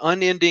this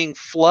unending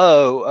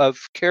flow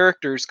of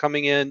characters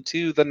coming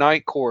into the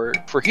Night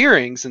Court for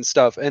hearings and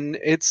stuff, and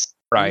it's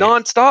right.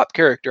 Non-stop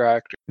character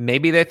actor.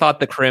 Maybe they thought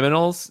the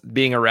criminals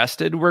being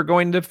arrested were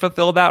going to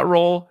fulfill that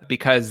role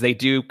because they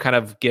do kind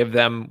of give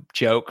them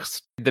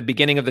jokes. At the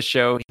beginning of the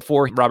show,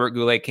 before Robert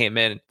Goulet came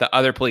in, the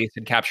other police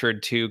had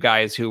captured 2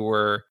 guys who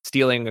were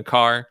stealing a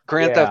car.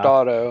 Grand Theft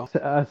Auto.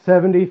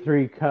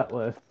 73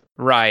 Cutlass.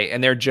 Right,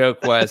 and their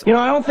joke was, You know,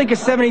 I don't think a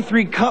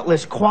 73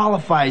 Cutlass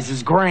qualifies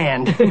as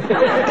grand.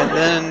 And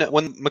then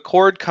when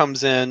McCord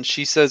comes in,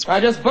 she says, I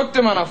just booked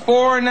him on a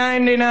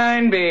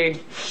 $4.99B.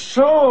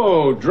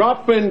 So,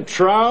 dropping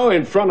trow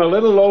in front of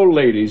little old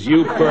ladies.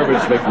 You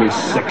perverts make me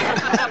sick.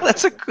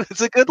 That's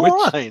a good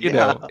line. you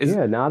know, is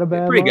Yeah, not a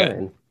bad pretty line.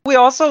 good. We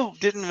also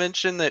didn't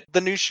mention that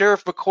the new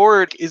Sheriff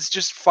McCord is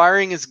just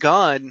firing his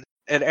gun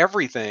at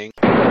everything.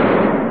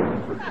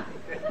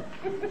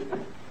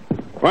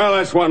 Well,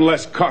 that's one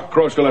less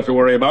cockroach we'll have to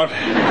worry about.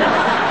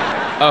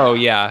 Oh,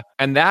 yeah.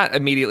 And that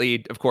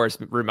immediately, of course,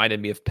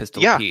 reminded me of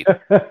Pistol Yeah. Pete.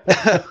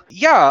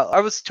 Yeah, I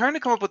was trying to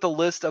come up with a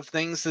list of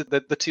things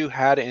that the two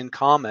had in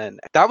common.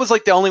 That was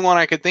like the only one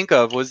I could think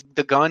of was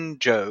the gun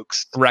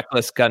jokes.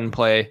 Reckless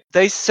gunplay.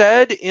 They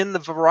said in the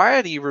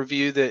Variety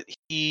review that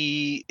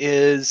he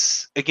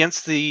is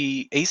against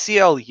the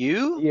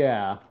ACLU.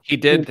 Yeah. He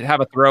did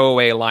have a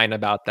throwaway line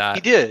about that.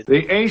 He did.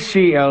 The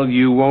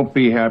ACLU won't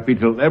be happy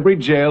till every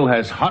jail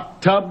has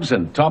hot tubs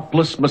and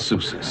topless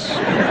masseuses.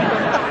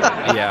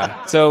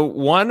 Yeah. So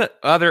one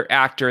other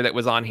actor that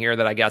was on here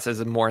that I guess is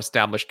a more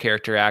established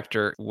character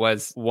actor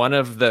was one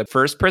of the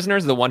first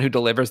prisoners, the one who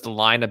delivers the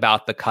line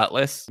about the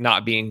cutlass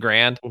not being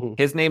grand.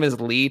 His name is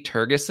Lee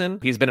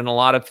Tergesen. He's been in a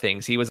lot of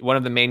things. He was one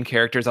of the main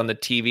characters on the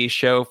TV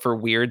show for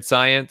Weird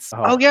Science.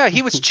 Oh yeah,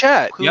 he was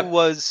Chet, who Yep,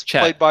 was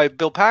Chet. played by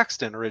Bill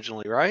Paxton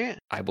originally, right?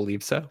 I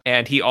believe so.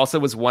 And he also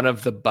was one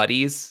of the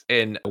buddies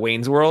in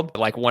Wayne's World,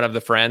 like one of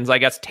the friends, I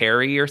guess,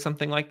 Terry or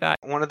something like that.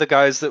 One of the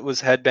guys that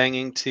was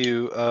headbanging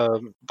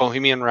to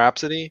Bohemian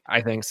Rhapsody.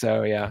 I think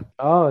so, yeah.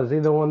 Oh, is he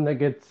the one that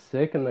gets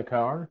sick in the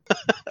car?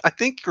 I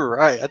think you're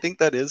right. I think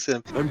that is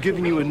him. I'm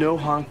giving you a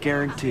no-honk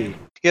guarantee.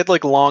 He had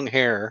like long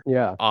hair.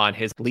 Yeah. On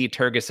his Lee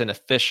Tergesen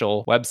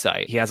official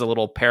website, he has a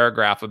little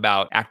paragraph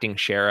about acting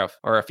sheriff,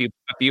 or a few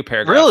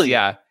paragraphs. Really?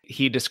 Yeah.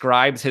 He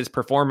describes his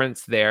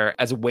performance there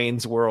as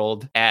Wayne's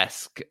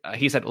World-esque.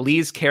 He said,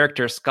 Lee's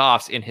character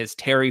scoffs in his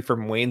Terry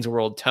from Wayne's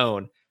World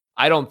tone.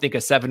 I don't think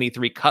a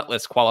 73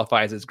 Cutlass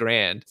qualifies as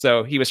grand.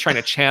 So he was trying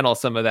to channel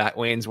some of that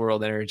Wayne's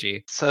World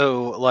energy.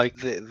 So like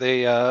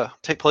they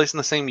take place in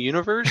the same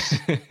universe?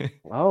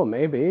 Oh,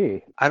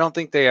 maybe. I don't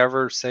think they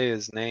ever say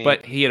his name.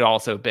 But he had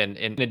also been,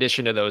 in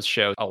addition to those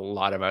shows, a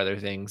lot of other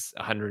things,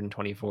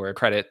 124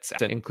 credits,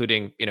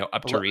 including,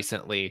 up to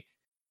recently.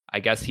 I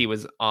guess he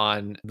was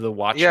on the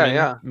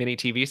Watchmen mini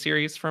TV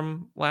series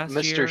from last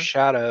year. Mr.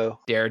 Shadow.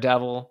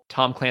 Daredevil.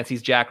 Tom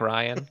Clancy's Jack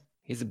Ryan.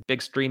 He's a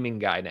big streaming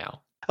guy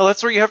now. Oh,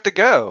 that's where you have to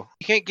go.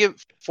 You can't get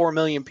 4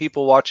 million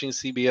people watching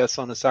CBS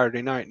on a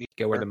Saturday night.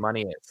 Go where the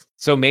money is.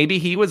 So maybe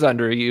he was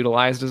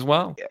underutilized as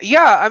well.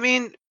 Yeah, I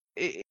mean,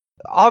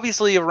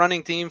 obviously a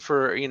running theme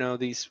for,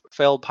 these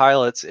failed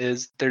pilots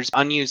is there's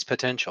unused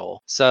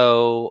potential.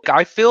 So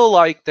I feel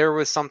like there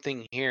was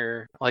something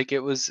here. Like it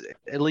was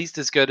at least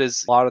as good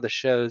as a lot of the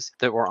shows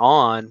that were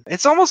on.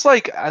 It's almost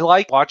like I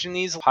like watching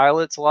these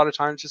pilots a lot of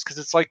times just because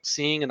it's like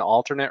seeing an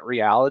alternate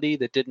reality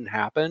that didn't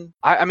happen.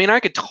 I mean, I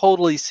could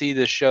totally see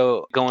this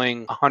show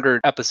going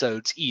 100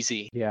 episodes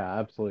easy. Yeah,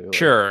 absolutely.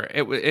 Sure.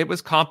 It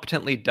was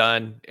competently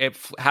done. It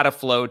had a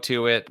flow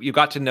to it. You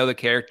got to know the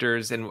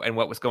characters and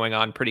what was going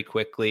on pretty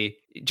quickly.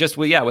 Just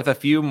with a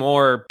few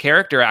more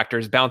character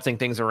actors bouncing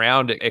things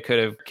around, it could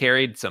have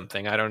carried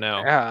something. I don't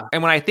know. Yeah.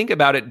 And when I think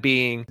about it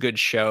being a good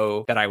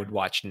show that I would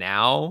watch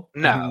now,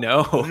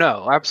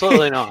 no,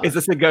 absolutely not. Is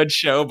this a good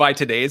show by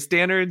today's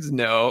standards?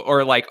 No.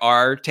 Or like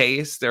our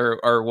taste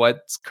or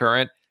what's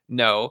current?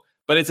 No.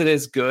 But is it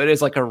as good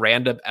as like a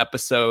random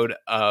episode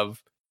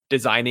of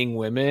Designing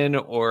Women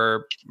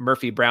or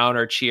Murphy Brown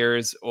or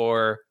Cheers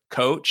or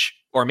Coach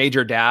or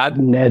Major Dad?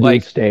 Ned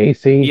and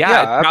Stacy.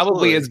 Yeah, it's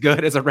probably as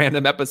good as a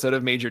random episode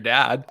of Major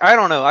Dad. I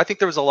don't know. I think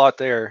there was a lot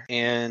there,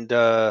 and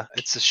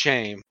it's a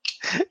shame.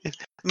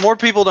 More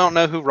people don't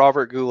know who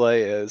Robert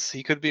Goulet is.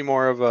 He could be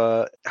more of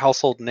a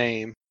household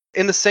name.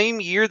 In the same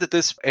year that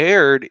this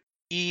aired,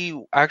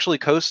 he actually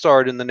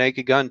co-starred in The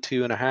Naked Gun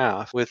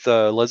 2.5 with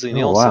Leslie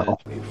Nielsen. Wow.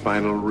 Any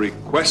final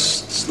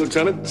requests,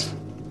 Lieutenant?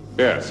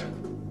 Yes.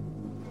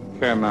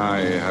 Can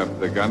I have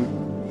the gun?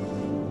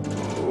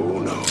 Oh,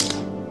 no.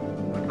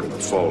 Not gonna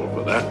fall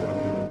for that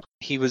one.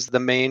 He was the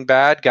main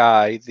bad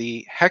guy,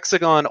 the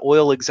Hexagon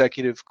oil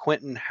executive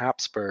Quentin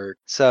Hapsburg.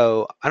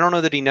 So I don't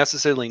know that he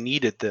necessarily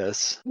needed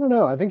this. I don't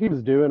know. I think he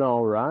was doing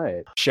all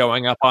right.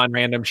 Showing up on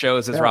random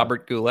shows as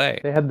Robert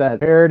Goulet. They had that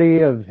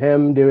parody of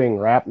him doing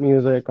rap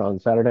music on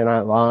Saturday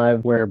Night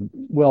Live where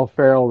Will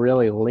Ferrell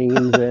really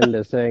leans in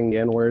to sing the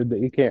N-word that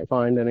you can't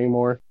find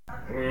anymore.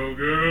 Oh,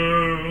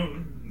 girl,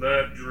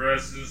 that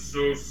dress is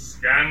so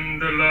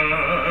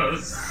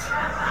scandalous.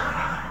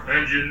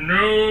 And you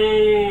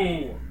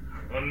know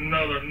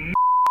another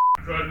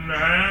couldn't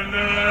handle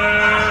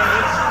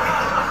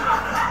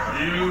it.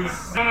 You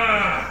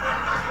saw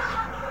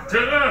to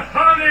the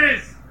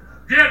honeys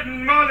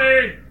getting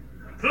money,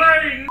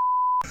 playing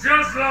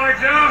just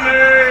like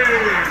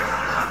dummies.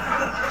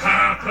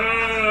 Papa.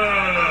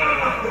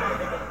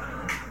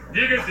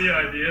 You get the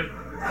idea.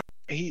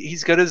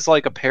 He's good as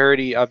like a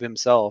parody of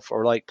himself,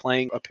 or like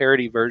playing a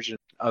parody version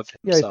of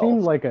Yeah, he himself.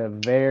 seemed like a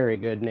very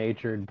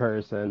good-natured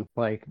person.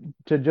 Like,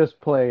 to just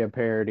play a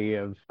parody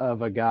of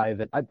a guy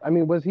that I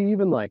mean, was he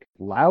even like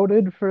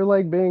lauded for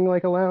like being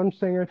like a lounge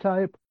singer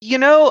type? You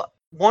know,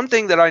 one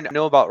thing that I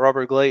know about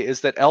Robert Glay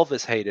is that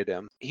Elvis hated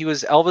him. He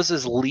was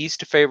Elvis's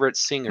least favorite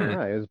singer.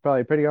 Yeah, it was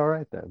probably pretty all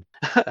right then.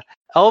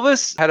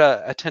 Elvis had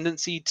a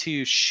tendency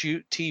to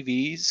shoot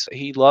TVs.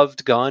 He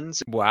loved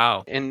guns.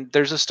 Wow. And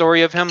there's a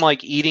story of him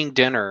like eating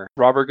dinner.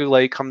 Robert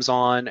Goulet comes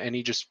on and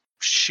he just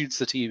shoots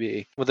the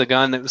TV with a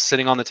gun that was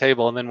sitting on the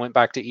table and then went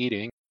back to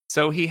eating.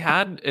 So he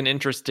had an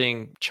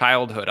interesting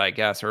childhood, I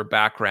guess, or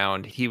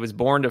background. He was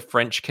born to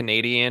French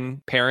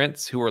Canadian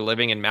parents who were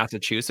living in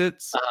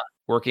Massachusetts,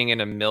 working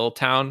in a mill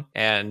town,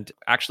 and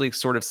actually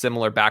sort of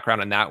similar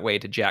background in that way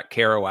to Jack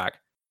Kerouac.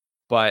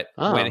 But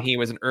when he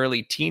was an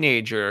early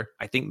teenager,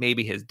 I think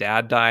maybe his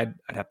dad died.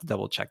 I'd have to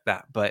double check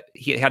that. But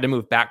he had to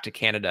move back to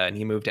Canada, and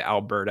he moved to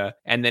Alberta.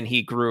 And then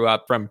he grew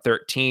up from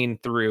 13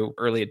 through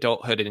early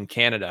adulthood in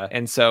Canada.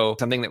 And so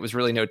something that was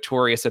really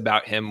notorious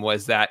about him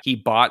was that he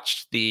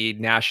botched the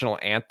national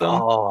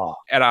anthem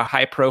at a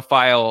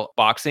high-profile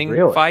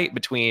boxing fight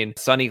between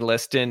Sonny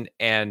Liston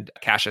and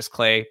Cassius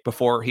Clay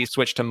before he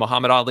switched to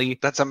Muhammad Ali.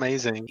 That's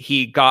amazing.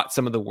 He got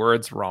some of the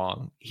words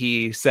wrong.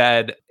 He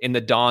said, "In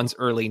the dawn's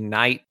early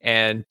night,"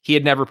 and he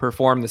had never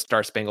performed the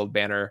Star Spangled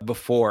Banner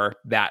before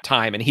that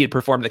time. And he had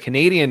performed the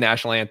Canadian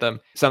national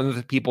anthem. Some of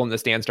the people in the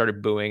stand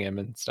started booing him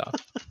and stuff.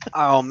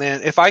 Oh,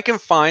 man. If I can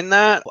find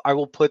that, I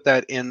will put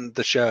that in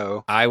the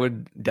show. I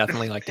would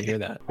definitely like to hear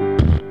that.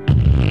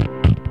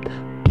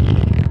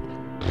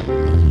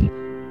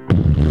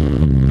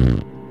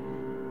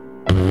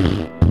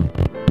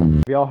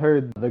 Have y'all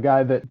heard the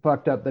guy that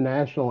fucked up the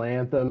national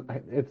anthem?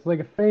 It's like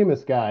a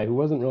famous guy who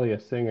wasn't really a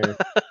singer.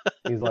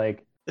 He's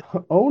like,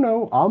 "Oh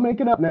no, I'll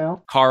make it up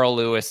now." Carl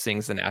Lewis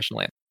sings the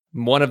national anthem.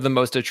 One of the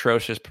most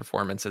atrocious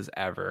performances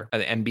ever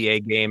at an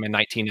NBA game in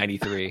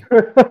 1993.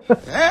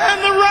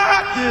 And the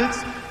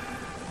Rockets,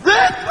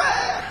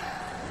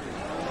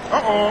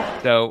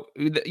 So,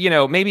 you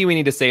know, maybe we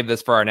need to save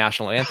this for our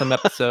national anthem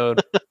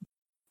episode.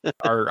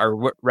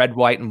 our red,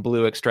 white, and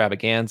blue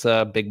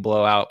extravaganza, big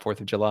blowout, 4th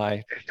of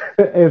July.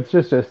 It's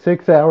just a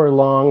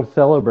 6-hour-long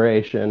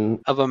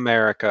celebration of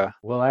America.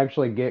 We'll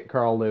actually get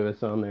Carl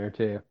Lewis on there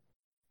too.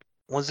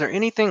 Was there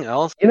anything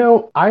else? You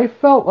know, I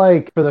felt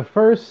like for the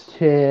first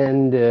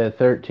 10 to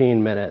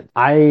 13 minutes,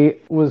 I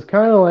was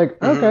kind of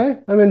like, okay,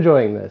 I'm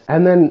enjoying this.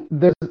 And then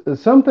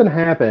something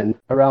happened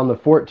around the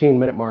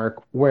 14-minute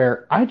mark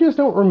where I just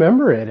don't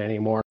remember it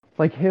anymore.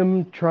 Like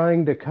him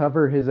trying to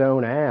cover his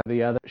own ass,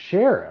 the other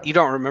sheriff. You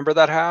don't remember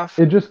that half?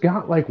 It just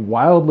got like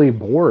wildly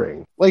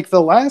boring. Like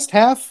the last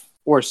half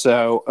or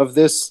so of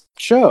this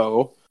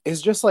show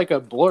is just like a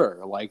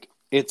blur. Like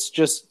it's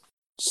just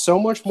so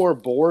much more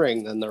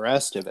boring than the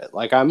rest of it.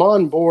 Like I'm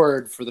on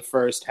board for the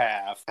first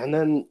half and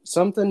then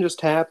something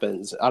just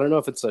happens. I don't know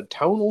if it's a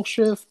tonal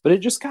shift, but it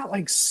just got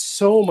like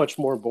so much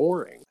more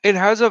boring. It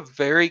has a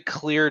very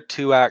clear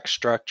 2-act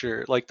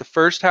structure. Like the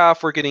first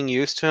half, we're getting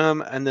used to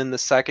him, and then the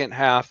second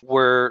half,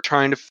 we're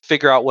trying to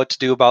figure out what to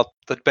do about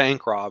the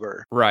bank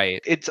robber.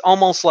 Right. It's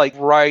almost like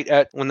right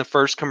at when the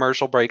first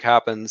commercial break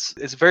happens.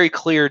 It's very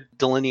clear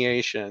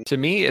delineation. To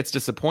me, it's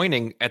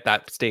disappointing at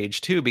that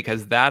stage too,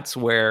 because that's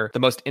where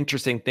the most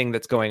interesting thing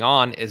that's going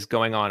on is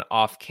going on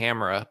off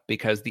camera,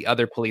 because the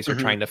other police are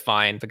trying to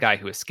find the guy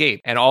who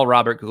escaped. And all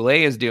Robert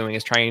Goulet is doing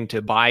is trying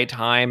to buy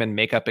time and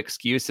make up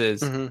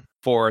excuses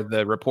for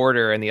the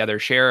reporter and the other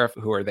sheriff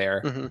who are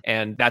there.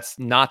 And that's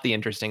not the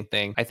interesting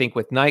thing. I think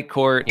with Night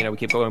Court, you know, we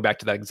keep going back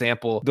to that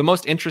example. The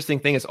most interesting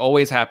thing is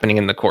always happening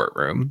in the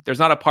courtroom. There's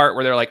not a part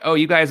where they're like, oh,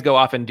 you guys go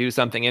off and do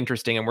something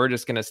interesting and we're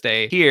just going to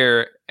stay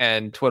here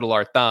and twiddle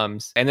our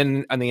thumbs. And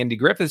then on the Andy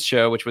Griffith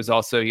show, which was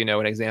also, you know,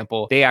 an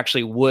example, they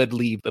actually would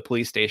leave the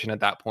police station at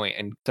that point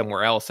and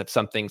somewhere else if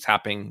something's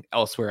happening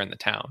elsewhere in the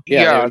town.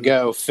 Yeah, they would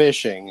go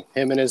fishing.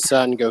 Him and his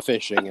son go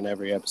fishing in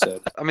every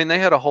episode. I mean, they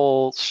had a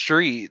whole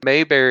street.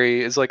 Mayberry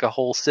is like a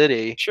whole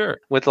city. Sure.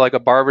 With like a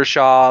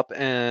barbershop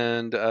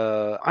and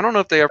I don't know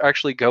if they ever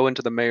actually go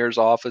into the mayor's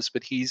office,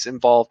 but he's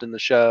involved in the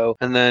show.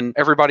 And then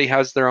everybody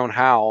has their own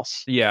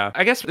house. Yeah.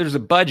 I guess there's a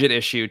budget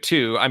issue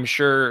too. I'm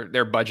sure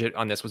their budget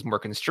on this was more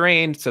constrained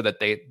so that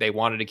they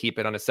wanted to keep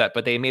it on a set,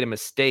 but they made a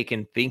mistake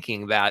in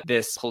thinking that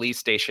this police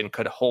station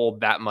could hold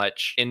that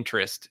much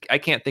interest. I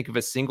can't think of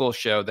a single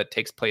show that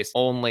takes place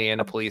only in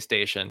a police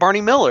station.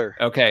 Barney Miller.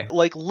 Okay.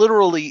 Like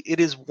literally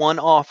it is one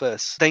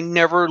office. They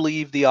never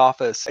leave the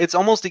office. It's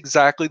almost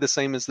exactly the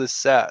same as this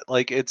set.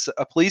 Like it's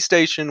a police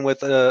station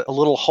with a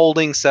little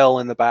holding cell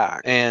in the back,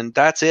 and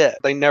that's it.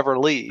 They never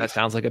leave. That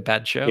sounds like a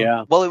bad show.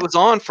 Yeah. Well, it was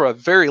on for a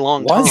very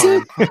long time. Was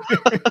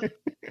it?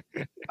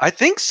 I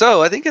think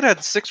so. I think it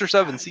had 6 or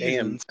 7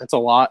 seasons. That's a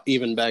lot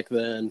even back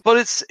then. But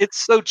it's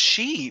so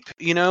cheap.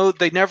 You know,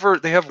 they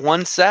have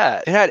one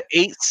set. It had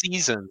 8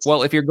 seasons.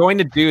 Well, if you're going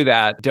to do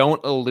that,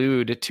 don't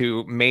allude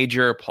to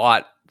major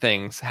plot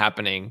things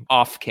happening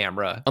off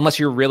camera, unless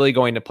you're really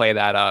going to play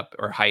that up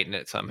or heighten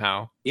it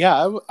somehow.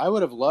 Yeah, I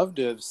would have loved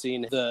to have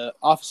seen the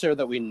officer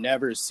that we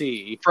never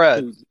see,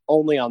 Fred, who's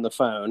only on the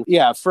phone.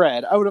 Yeah,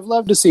 Fred. I would have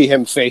loved to see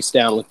him face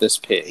down with this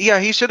pig. Yeah,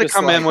 he should have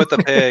come in with the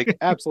pig.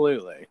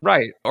 Absolutely.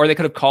 Right. Or they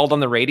could have called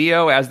on the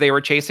radio as they were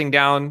chasing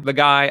down the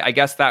guy. I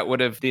guess that would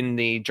have been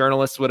the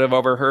journalists would have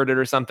overheard it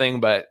or something.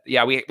 But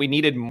yeah, we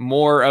needed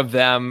more of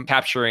them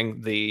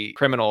capturing the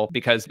criminal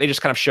because they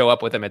just kind of show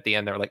up with him at the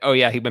end. They're like, oh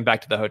yeah, he went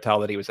back to the hotel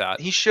that he was at.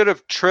 He should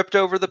have tripped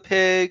over the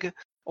pig.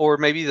 Or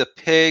maybe the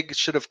pig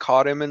should have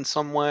caught him in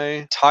some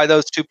way. Tie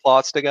those two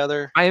plots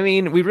together. I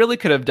mean, we really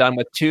could have done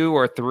with 2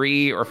 or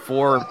 3 or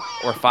 4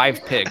 or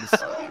 5 pigs.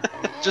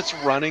 Just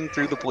running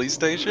through the police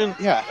station?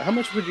 Yeah, how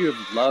much would you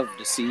have loved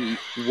to see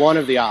one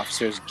of the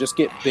officers just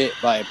get bit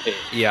by a pig?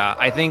 Yeah,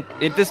 I think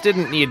this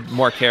didn't need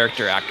more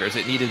character actors.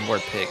 It needed more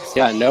pigs.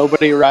 Yeah,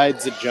 nobody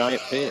rides a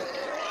giant pig.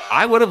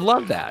 I would have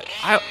loved that.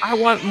 I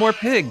want more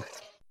pigs.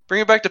 Bring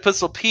it back to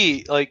Pistol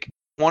Pete. Like,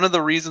 one of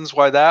the reasons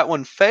why that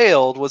one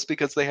failed was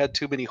because they had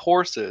too many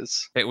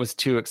horses. It was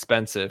too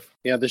expensive.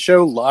 Yeah, the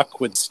show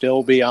Luck would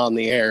still be on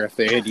the air if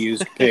they had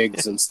used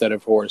pigs instead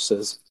of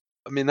horses.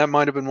 I mean, that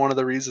might have been one of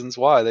the reasons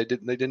why they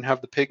didn't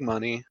have the pig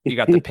money. You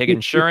got the pig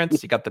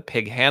insurance, you got the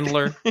pig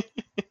handler.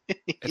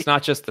 It's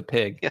not just the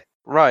pig. Yeah,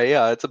 right,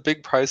 yeah, it's a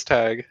big price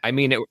tag. I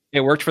mean,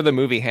 it worked for the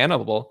movie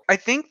Hannibal. I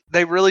think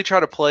they really try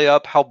to play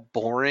up how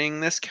boring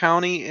this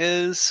county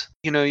is.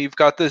 You know, you've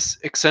got this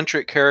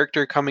eccentric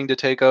character coming to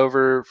take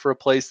over for a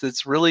place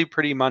that's really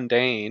pretty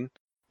mundane.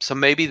 So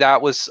maybe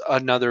that was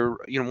another,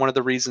 one of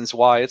the reasons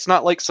why. It's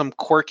not like some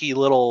quirky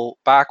little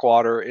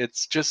backwater.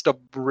 It's just a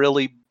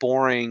really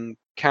boring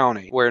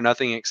county where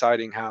nothing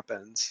exciting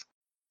happens.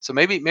 So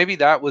maybe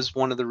that was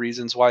one of the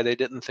reasons why they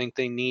didn't think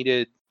they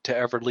needed to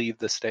ever leave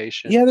the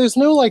station. Yeah, there's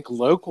no like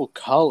local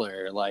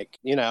color, like,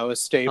 a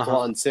staple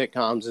on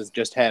sitcoms is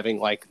just having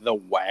like the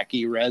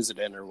wacky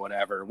resident or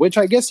whatever, which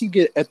I guess you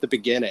get at the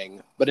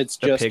beginning, but it's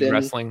the just pig in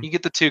wrestling. You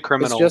get the two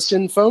criminals. It's just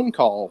in phone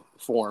call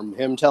form.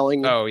 Him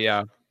telling oh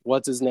yeah,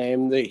 what's his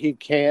name, that he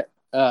can't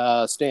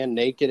stand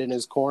naked in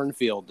his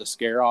cornfield to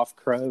scare off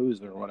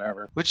crows or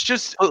whatever. Which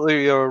just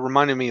totally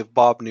reminded me of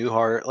Bob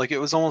Newhart. Like, it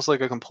was almost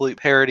like a complete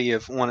parody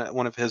of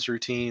one of his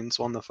routines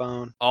on the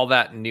phone. All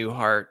that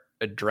Newhart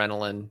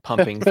adrenaline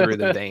pumping through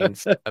the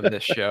veins of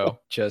this show,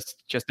 just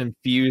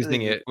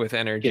infusing it with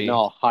energy. Getting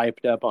all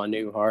hyped up on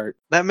Newhart.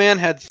 That man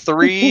had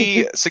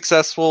 3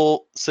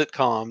 successful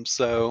sitcoms,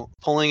 so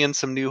pulling in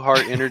some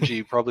Newhart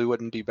energy probably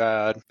wouldn't be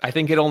bad. I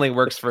think it only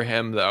works for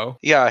him, though.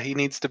 Yeah, he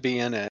needs to be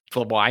in it.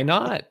 Well, why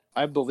not?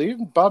 I believe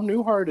Bob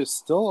Newhart is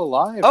still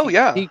alive. Oh,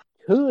 yeah. He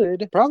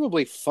could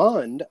probably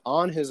fund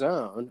on his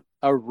own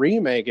a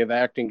remake of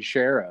Acting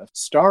Sheriff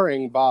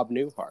starring Bob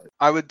Newhart.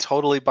 I would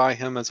totally buy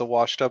him as a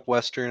washed-up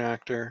Western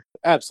actor.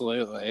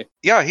 Absolutely.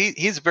 Yeah,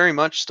 he's very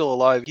much still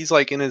alive. He's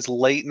like in his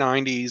late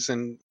 90s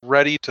and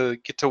ready to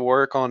get to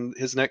work on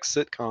his next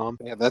sitcom.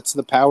 Yeah, that's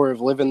the power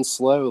of living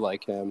slow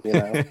like him,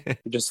 You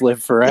just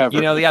live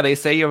forever. Yeah, they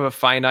say you have a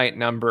finite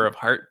number of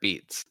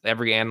heartbeats.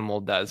 Every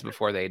animal does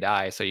before they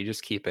die, so you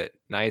just keep it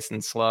nice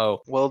and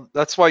slow. Well,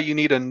 that's why you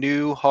need a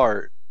new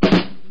heart.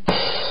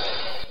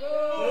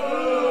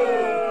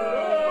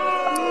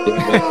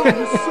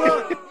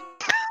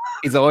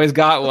 He's always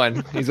got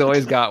one.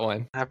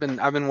 I've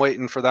been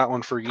waiting for that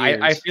one for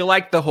years. I feel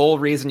like the whole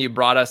reason you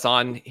brought us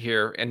on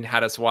here and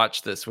had us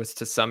watch this was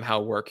to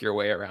somehow work your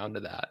way around to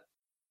that.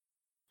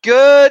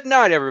 Good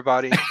night,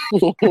 everybody.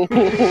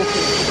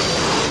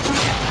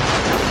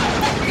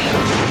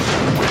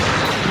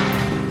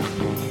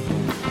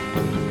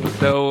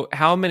 So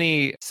how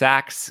many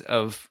sacks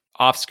of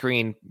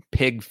off-screen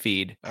pig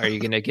feed are you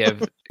going to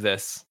give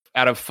this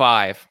out of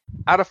 5?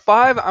 Out of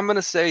 5, I'm going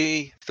to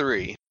say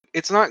 3.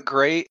 It's not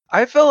great.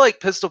 I feel like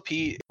Pistol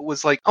Pete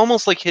was like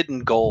almost like hidden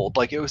gold.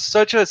 Like, it was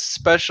such a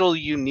special,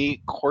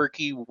 unique,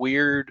 quirky,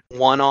 weird,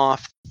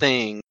 one-off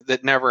thing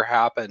that never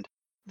happened.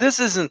 This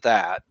isn't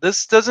that.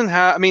 This doesn't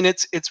have. I mean,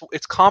 it's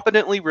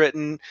competently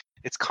written.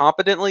 It's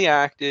competently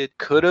acted.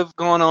 Could have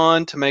gone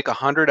on to make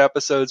 100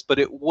 episodes, but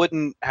it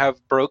wouldn't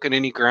have broken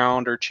any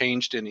ground or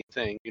changed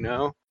anything.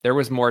 There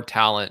was more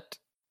talent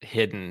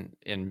hidden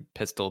in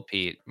Pistol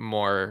Pete.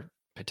 More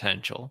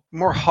potential.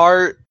 More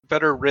heart,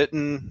 better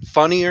written,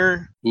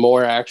 funnier.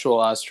 More actual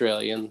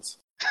Australians.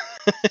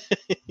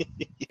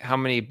 How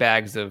many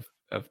bags of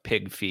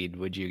pig feed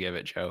would you give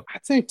it, Joe?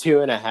 I'd say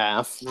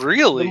 2.5.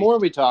 Really? The more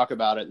we talk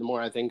about it, the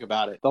more I think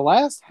about it. The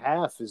last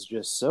half is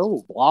just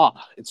so blah.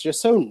 It's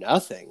just so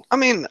nothing. I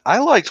mean, I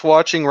liked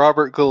watching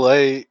Robert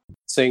Goulet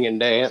sing and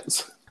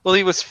dance. Well,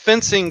 he was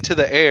fencing to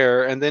the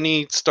air, and then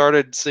he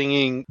started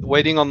singing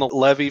Waiting on the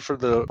Levee for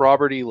the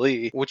Robert E.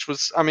 Lee, which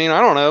was, I mean,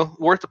 I don't know,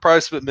 worth the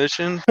price of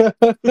admission.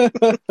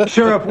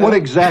 Sheriff, what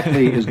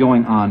exactly is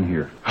going on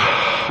here?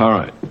 All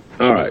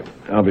right.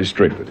 I'll be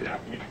straight with you.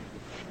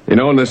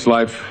 In this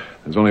life,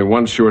 there's only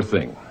one sure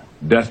thing: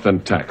 death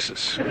and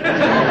taxes.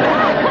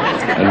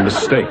 And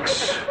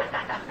mistakes.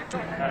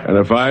 And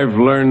if I've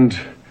learned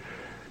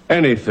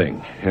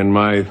anything in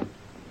my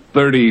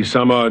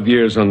 30-some-odd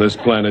years on this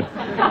planet,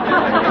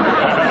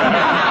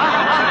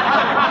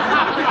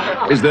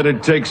 is that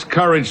it takes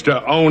courage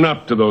to own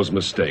up to those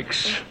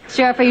mistakes.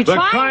 Sheriff, are you The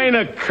trying? kind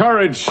of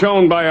courage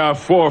shown by our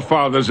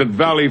forefathers at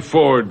Valley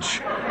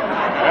Forge,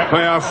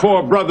 by our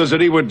four brothers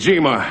at Iwo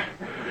Jima.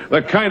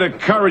 The kind of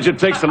courage it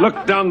takes to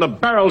look down the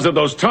barrels of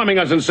those Tommy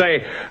guns and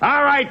say,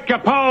 all right,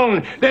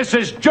 Capone, this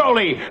is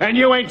Jolie, and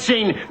you ain't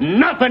seen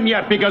nothing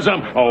yet because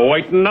I'm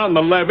waiting on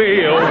the levee,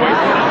 waiting on the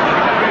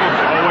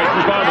levee,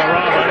 waiting for the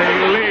Robert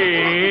E. Lee.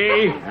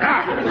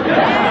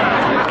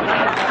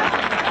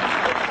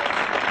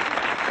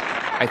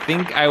 I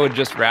think I would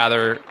just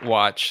rather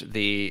watch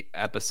the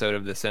episode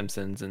of The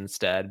Simpsons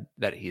instead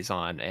that he's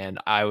on, and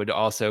I would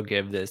also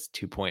give this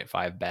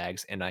 2.5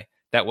 bags, and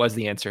that was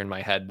the answer in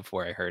my head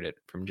before I heard it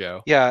from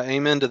Joe. Yeah,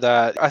 amen to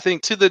that. I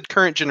think to the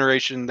current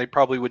generation, they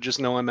probably would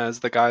just know him as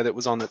the guy that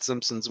was on that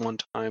Simpsons one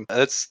time.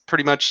 That's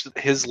pretty much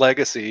his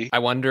legacy. I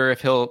wonder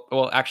if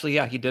well, actually,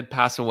 yeah, he did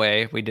pass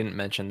away. We didn't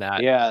mention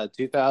that. Yeah,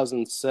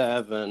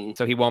 2007.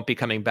 So he won't be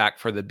coming back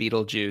for the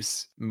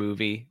Beetlejuice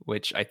movie,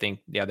 which I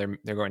think, yeah, they're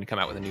going to come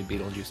out with a new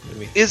Beetlejuice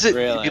movie. Is it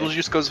Really?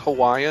 Beetlejuice Goes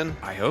Hawaiian?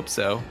 I hope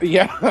so.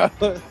 Yeah.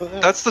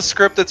 That's the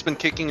script that's been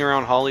kicking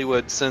around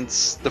Hollywood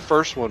since the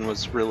first one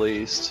was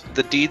released.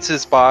 The Dietz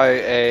is by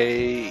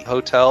a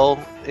hotel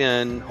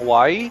in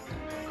Hawaii.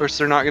 Of course,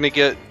 they're not going to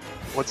get,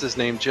 what's his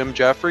name, Jim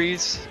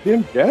Jeffries?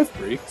 Jim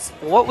Jeffries?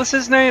 What was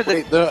his name?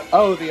 Wait, the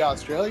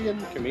Australian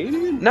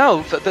comedian?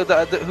 No,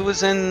 who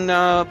was in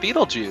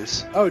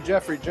Beetlejuice. Oh,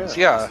 Jeffrey Jones.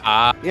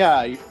 Yeah.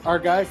 Yeah, our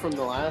guy from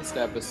the last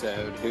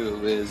episode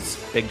who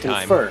is Big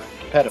time. confirmed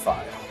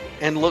pedophile.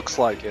 And looks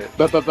like it.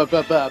 Big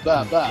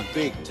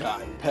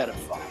time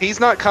pedophile. He's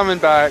not coming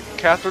back.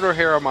 Catherine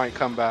O'Hara might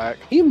come back.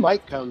 He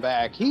might come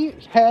back. He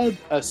had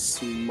a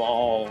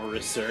small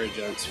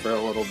resurgence for a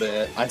little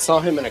bit. I saw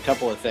him in a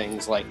couple of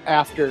things, like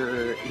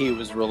after he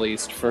was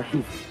released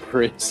from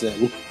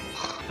prison.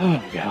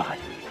 Oh, God.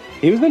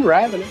 He was in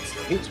Ravenous.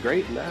 He was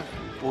great in that.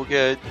 We'll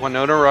get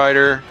Winona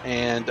Ryder,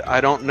 and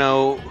I don't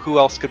know who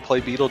else could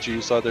play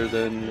Beetlejuice other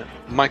than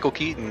Michael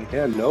Keaton.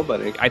 Yeah,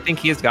 nobody. I think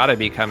he's got to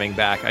be coming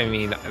back. I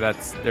mean,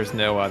 there's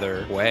no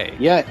other way.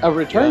 Yeah, a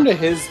return to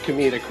his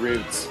comedic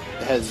roots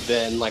has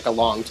been like a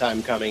long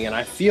time coming, and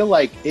I feel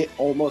like it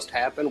almost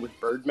happened with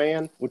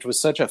Birdman, which was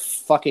such a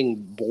fucking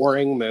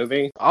boring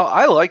movie. Oh,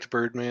 I liked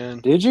Birdman.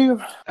 Did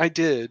you? I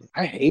did.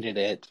 I hated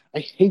it. I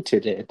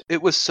hated it.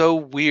 It was so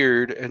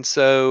weird, and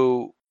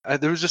so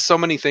there was just so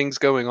many things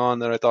going on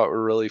that I thought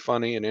were really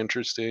funny and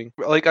interesting.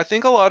 Like, I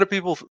think a lot of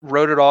people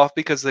wrote it off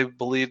because they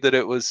believed that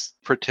it was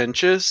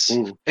pretentious.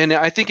 And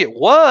I think it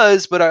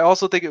was, but I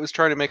also think it was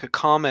trying to make a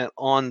comment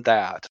on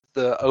that.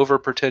 The over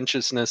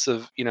pretentiousness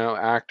of,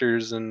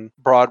 actors and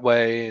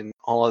Broadway and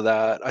all of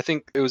that. I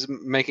think it was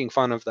making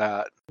fun of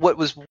that. What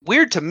was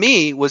weird to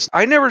me was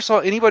I never saw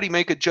anybody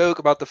make a joke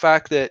about the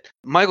fact that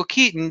Michael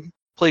Keaton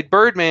played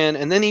Birdman,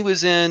 and then he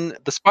was in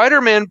the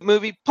Spider-Man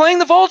movie playing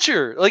the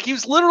Vulture. Like, he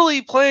was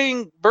literally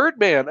playing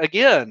Birdman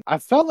again. I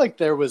felt like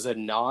there was a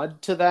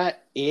nod to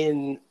that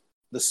in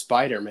the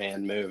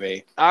Spider-Man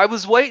movie. I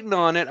was waiting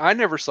on it. I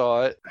never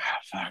saw it.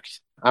 Fuck.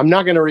 I'm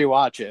not going to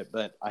rewatch it,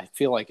 but I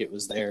feel like it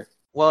was there.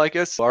 Well, I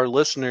guess our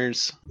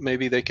listeners,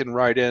 maybe they can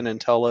write in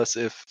and tell us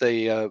if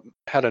they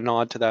had a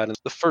nod to that in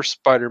the first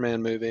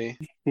Spider-Man movie.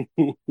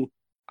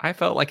 I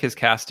felt like his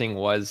casting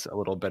was a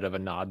little bit of a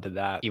nod to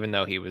that, even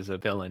though he was a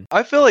villain.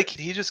 I feel like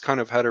he just kind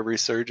of had a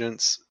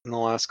resurgence in the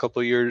last couple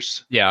of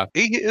years. Yeah.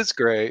 He is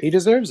great. He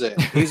deserves it.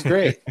 He's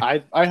great.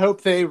 I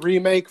hope they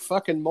remake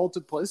fucking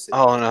Multiplicity.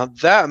 Oh, no,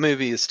 that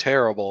movie is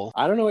terrible.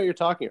 I don't know what you're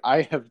talking about.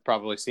 I have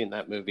probably seen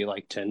that movie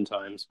like 10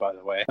 times, by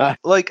the way.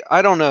 Like,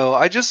 I don't know.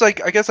 I guess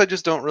I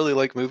just don't really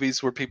like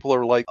movies where people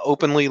are like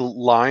openly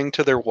lying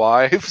to their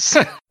wives.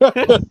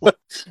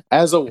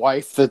 As a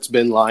wife that's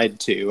been lied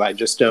to, I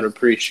just don't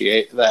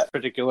appreciate that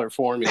particular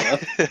formula.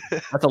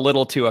 That's a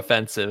little too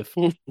offensive.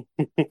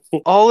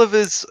 All of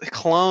his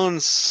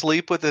clones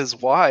sleep with his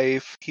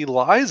wife. He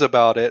lies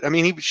about it. I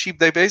mean,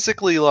 they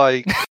basically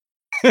like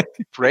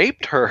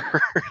raped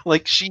her.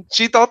 Like, she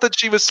thought that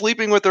she was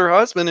sleeping with her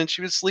husband, and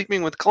she was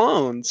sleeping with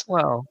clones.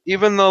 Well,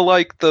 even though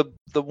like the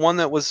one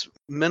that was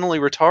mentally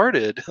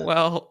retarded.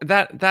 Well,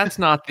 that's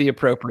not the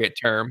appropriate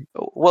term.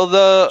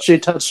 Well, she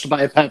touched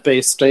my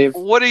Pepe, Steve.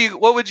 What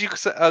would you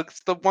say?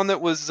 The one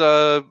that was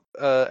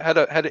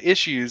had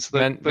issues.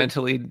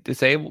 Mentally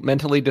disabled.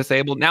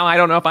 Now I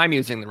don't know if I'm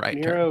using the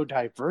right term.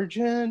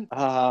 Neurodivergent.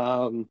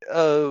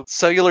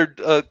 Cellular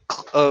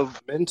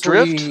mentally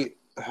drift.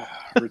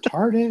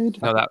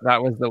 Retarded. No,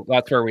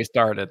 that's where we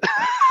started.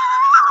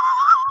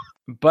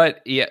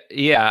 But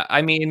yeah,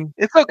 I mean,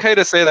 it's okay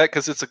to say that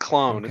because it's a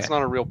clone. Okay. It's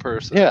not a real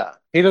person. Yeah,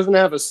 he doesn't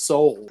have a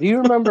soul. Do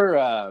you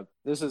remember?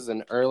 This is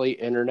an early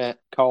internet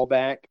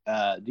callback.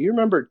 Do you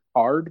remember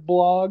Tard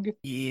Blog?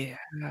 Yeah,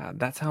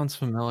 that sounds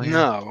familiar.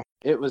 No.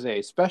 It was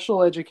a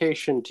special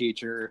education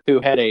teacher who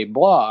had a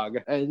blog.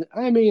 And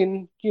I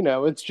mean,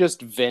 it's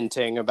just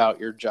venting about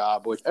your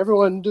job, which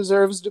everyone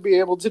deserves to be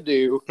able to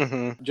do.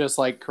 Mm-hmm. Just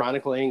like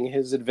chronicling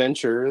his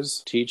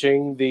adventures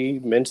teaching the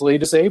mentally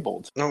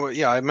disabled. Oh,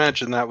 yeah, I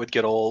imagine that would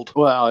get old.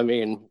 Well, I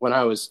mean, when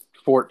I was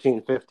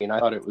 14, 15, I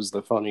thought it was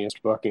the funniest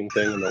fucking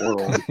thing in the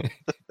world.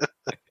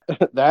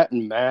 That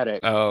and Maddox.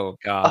 Oh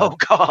god. Oh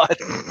god.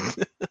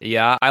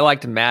 Yeah, I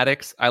liked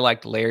Maddox. I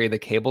liked Larry the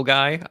Cable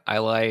Guy. I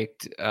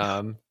liked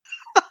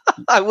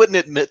I wouldn't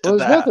admit to Well,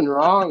 there's that. nothing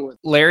wrong with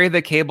Larry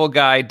the Cable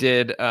Guy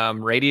did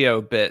radio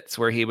bits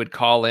where he would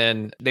call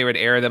in. They would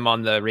air them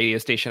on the radio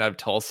station out of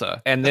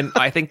Tulsa. And then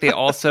I think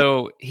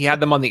he had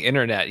them on the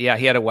internet. Yeah,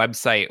 he had a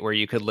website where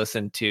you could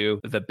listen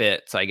to the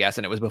bits, I guess.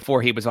 And it was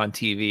before he was on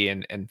TV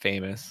and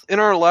famous. In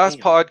our last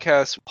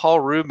podcast, Paul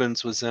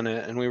Rubens was in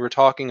it, and we were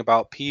talking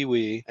about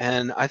Pee-wee.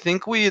 And I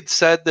think we had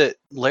said that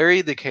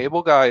Larry the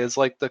Cable Guy is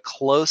like the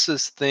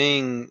closest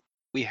thing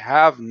we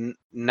have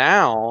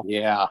now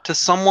to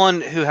someone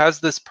who has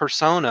this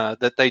persona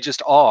that they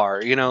just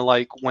are,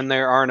 like when they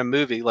are in a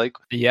movie. Like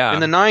in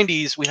the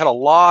 90s, we had a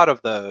lot of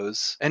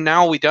those, and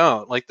now we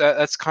don't. Like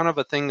that's kind of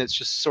a thing that's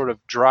just sort of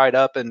dried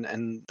up,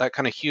 and that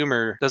kind of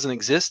humor doesn't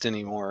exist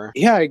anymore.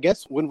 Yeah, I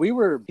guess when we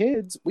were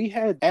kids, we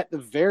had at the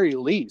very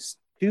least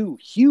 2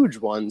 huge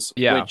ones,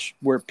 which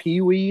were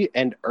Pee-wee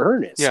and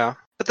Ernest. Yeah.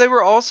 But they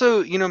were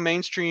also,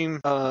 mainstream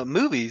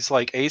movies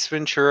like Ace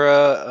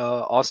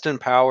Ventura, Austin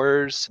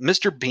Powers,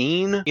 Mr.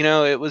 Bean.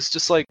 It was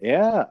just like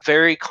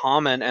very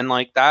common, and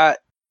like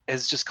that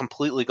has just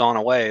completely gone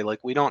away.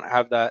 Like we don't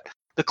have that.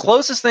 The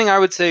closest thing I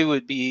would say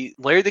would be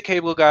Larry the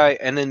Cable Guy,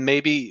 and then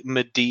maybe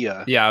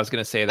Medea. Yeah, I was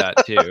gonna say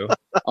that too.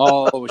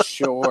 Oh,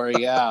 sure,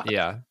 yeah.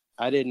 Yeah.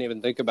 I didn't even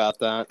think about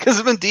that.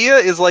 Because Medea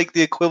is like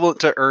the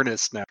equivalent to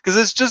Ernest now. Because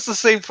it's just the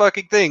same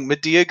fucking thing.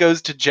 Medea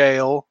goes to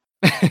jail.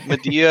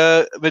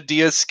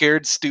 Medea's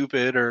scared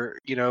stupid, or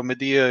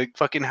Medea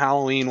fucking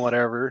Halloween,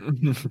 whatever.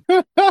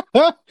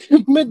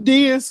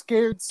 Medea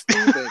scared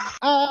stupid.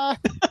 I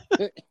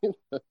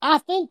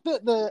think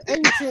that the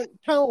ancient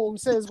tome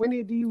says we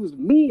need to use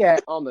Miak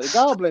on the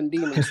goblin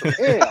demons from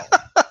hell.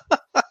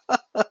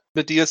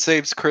 Medea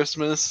Saves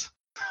Christmas.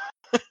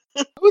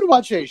 I would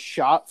watch a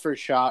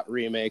shot-for-shot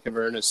remake of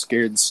Ernest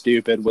Scared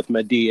Stupid with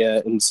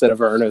Medea instead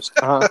of Ernest.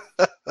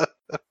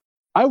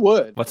 I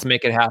would. Let's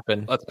make it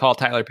happen. Let's call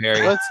Tyler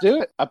Perry. Let's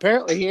do it.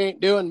 Apparently, he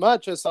ain't doing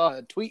much. I saw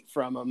a tweet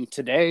from him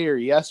today or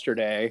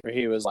yesterday where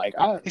he was like,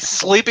 he's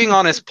sleeping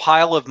on his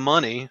pile of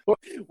money.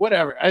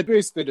 Whatever.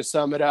 Basically, to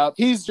sum it up,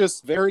 he's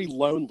just very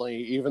lonely,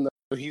 even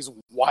though he's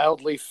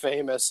wildly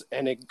famous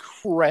and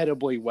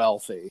incredibly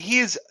wealthy. He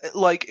is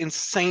like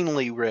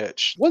insanely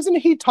rich. Wasn't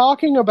he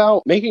talking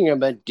about making a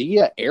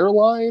Medea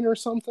airline or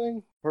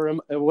something? Or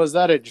was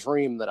that a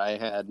dream that I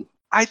had?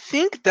 I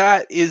think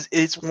that is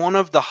one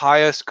of the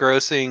highest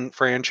grossing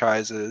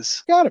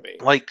franchises. Gotta be.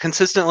 Like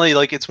consistently,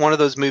 like it's one of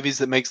those movies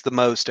that makes the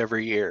most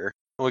every year.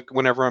 Like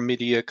whenever a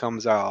Medea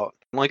comes out.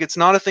 Like it's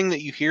not a thing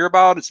that you hear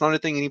about. It's not a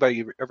thing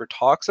anybody ever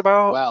talks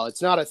about. Well,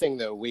 it's not a thing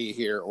that we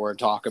hear or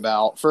talk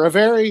about for a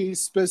very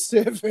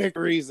specific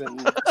reason,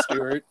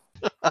 Stuart.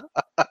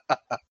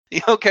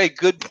 Okay,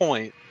 good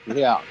point.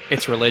 Yeah.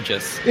 It's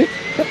religious.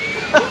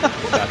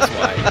 That's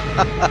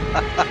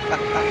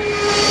why.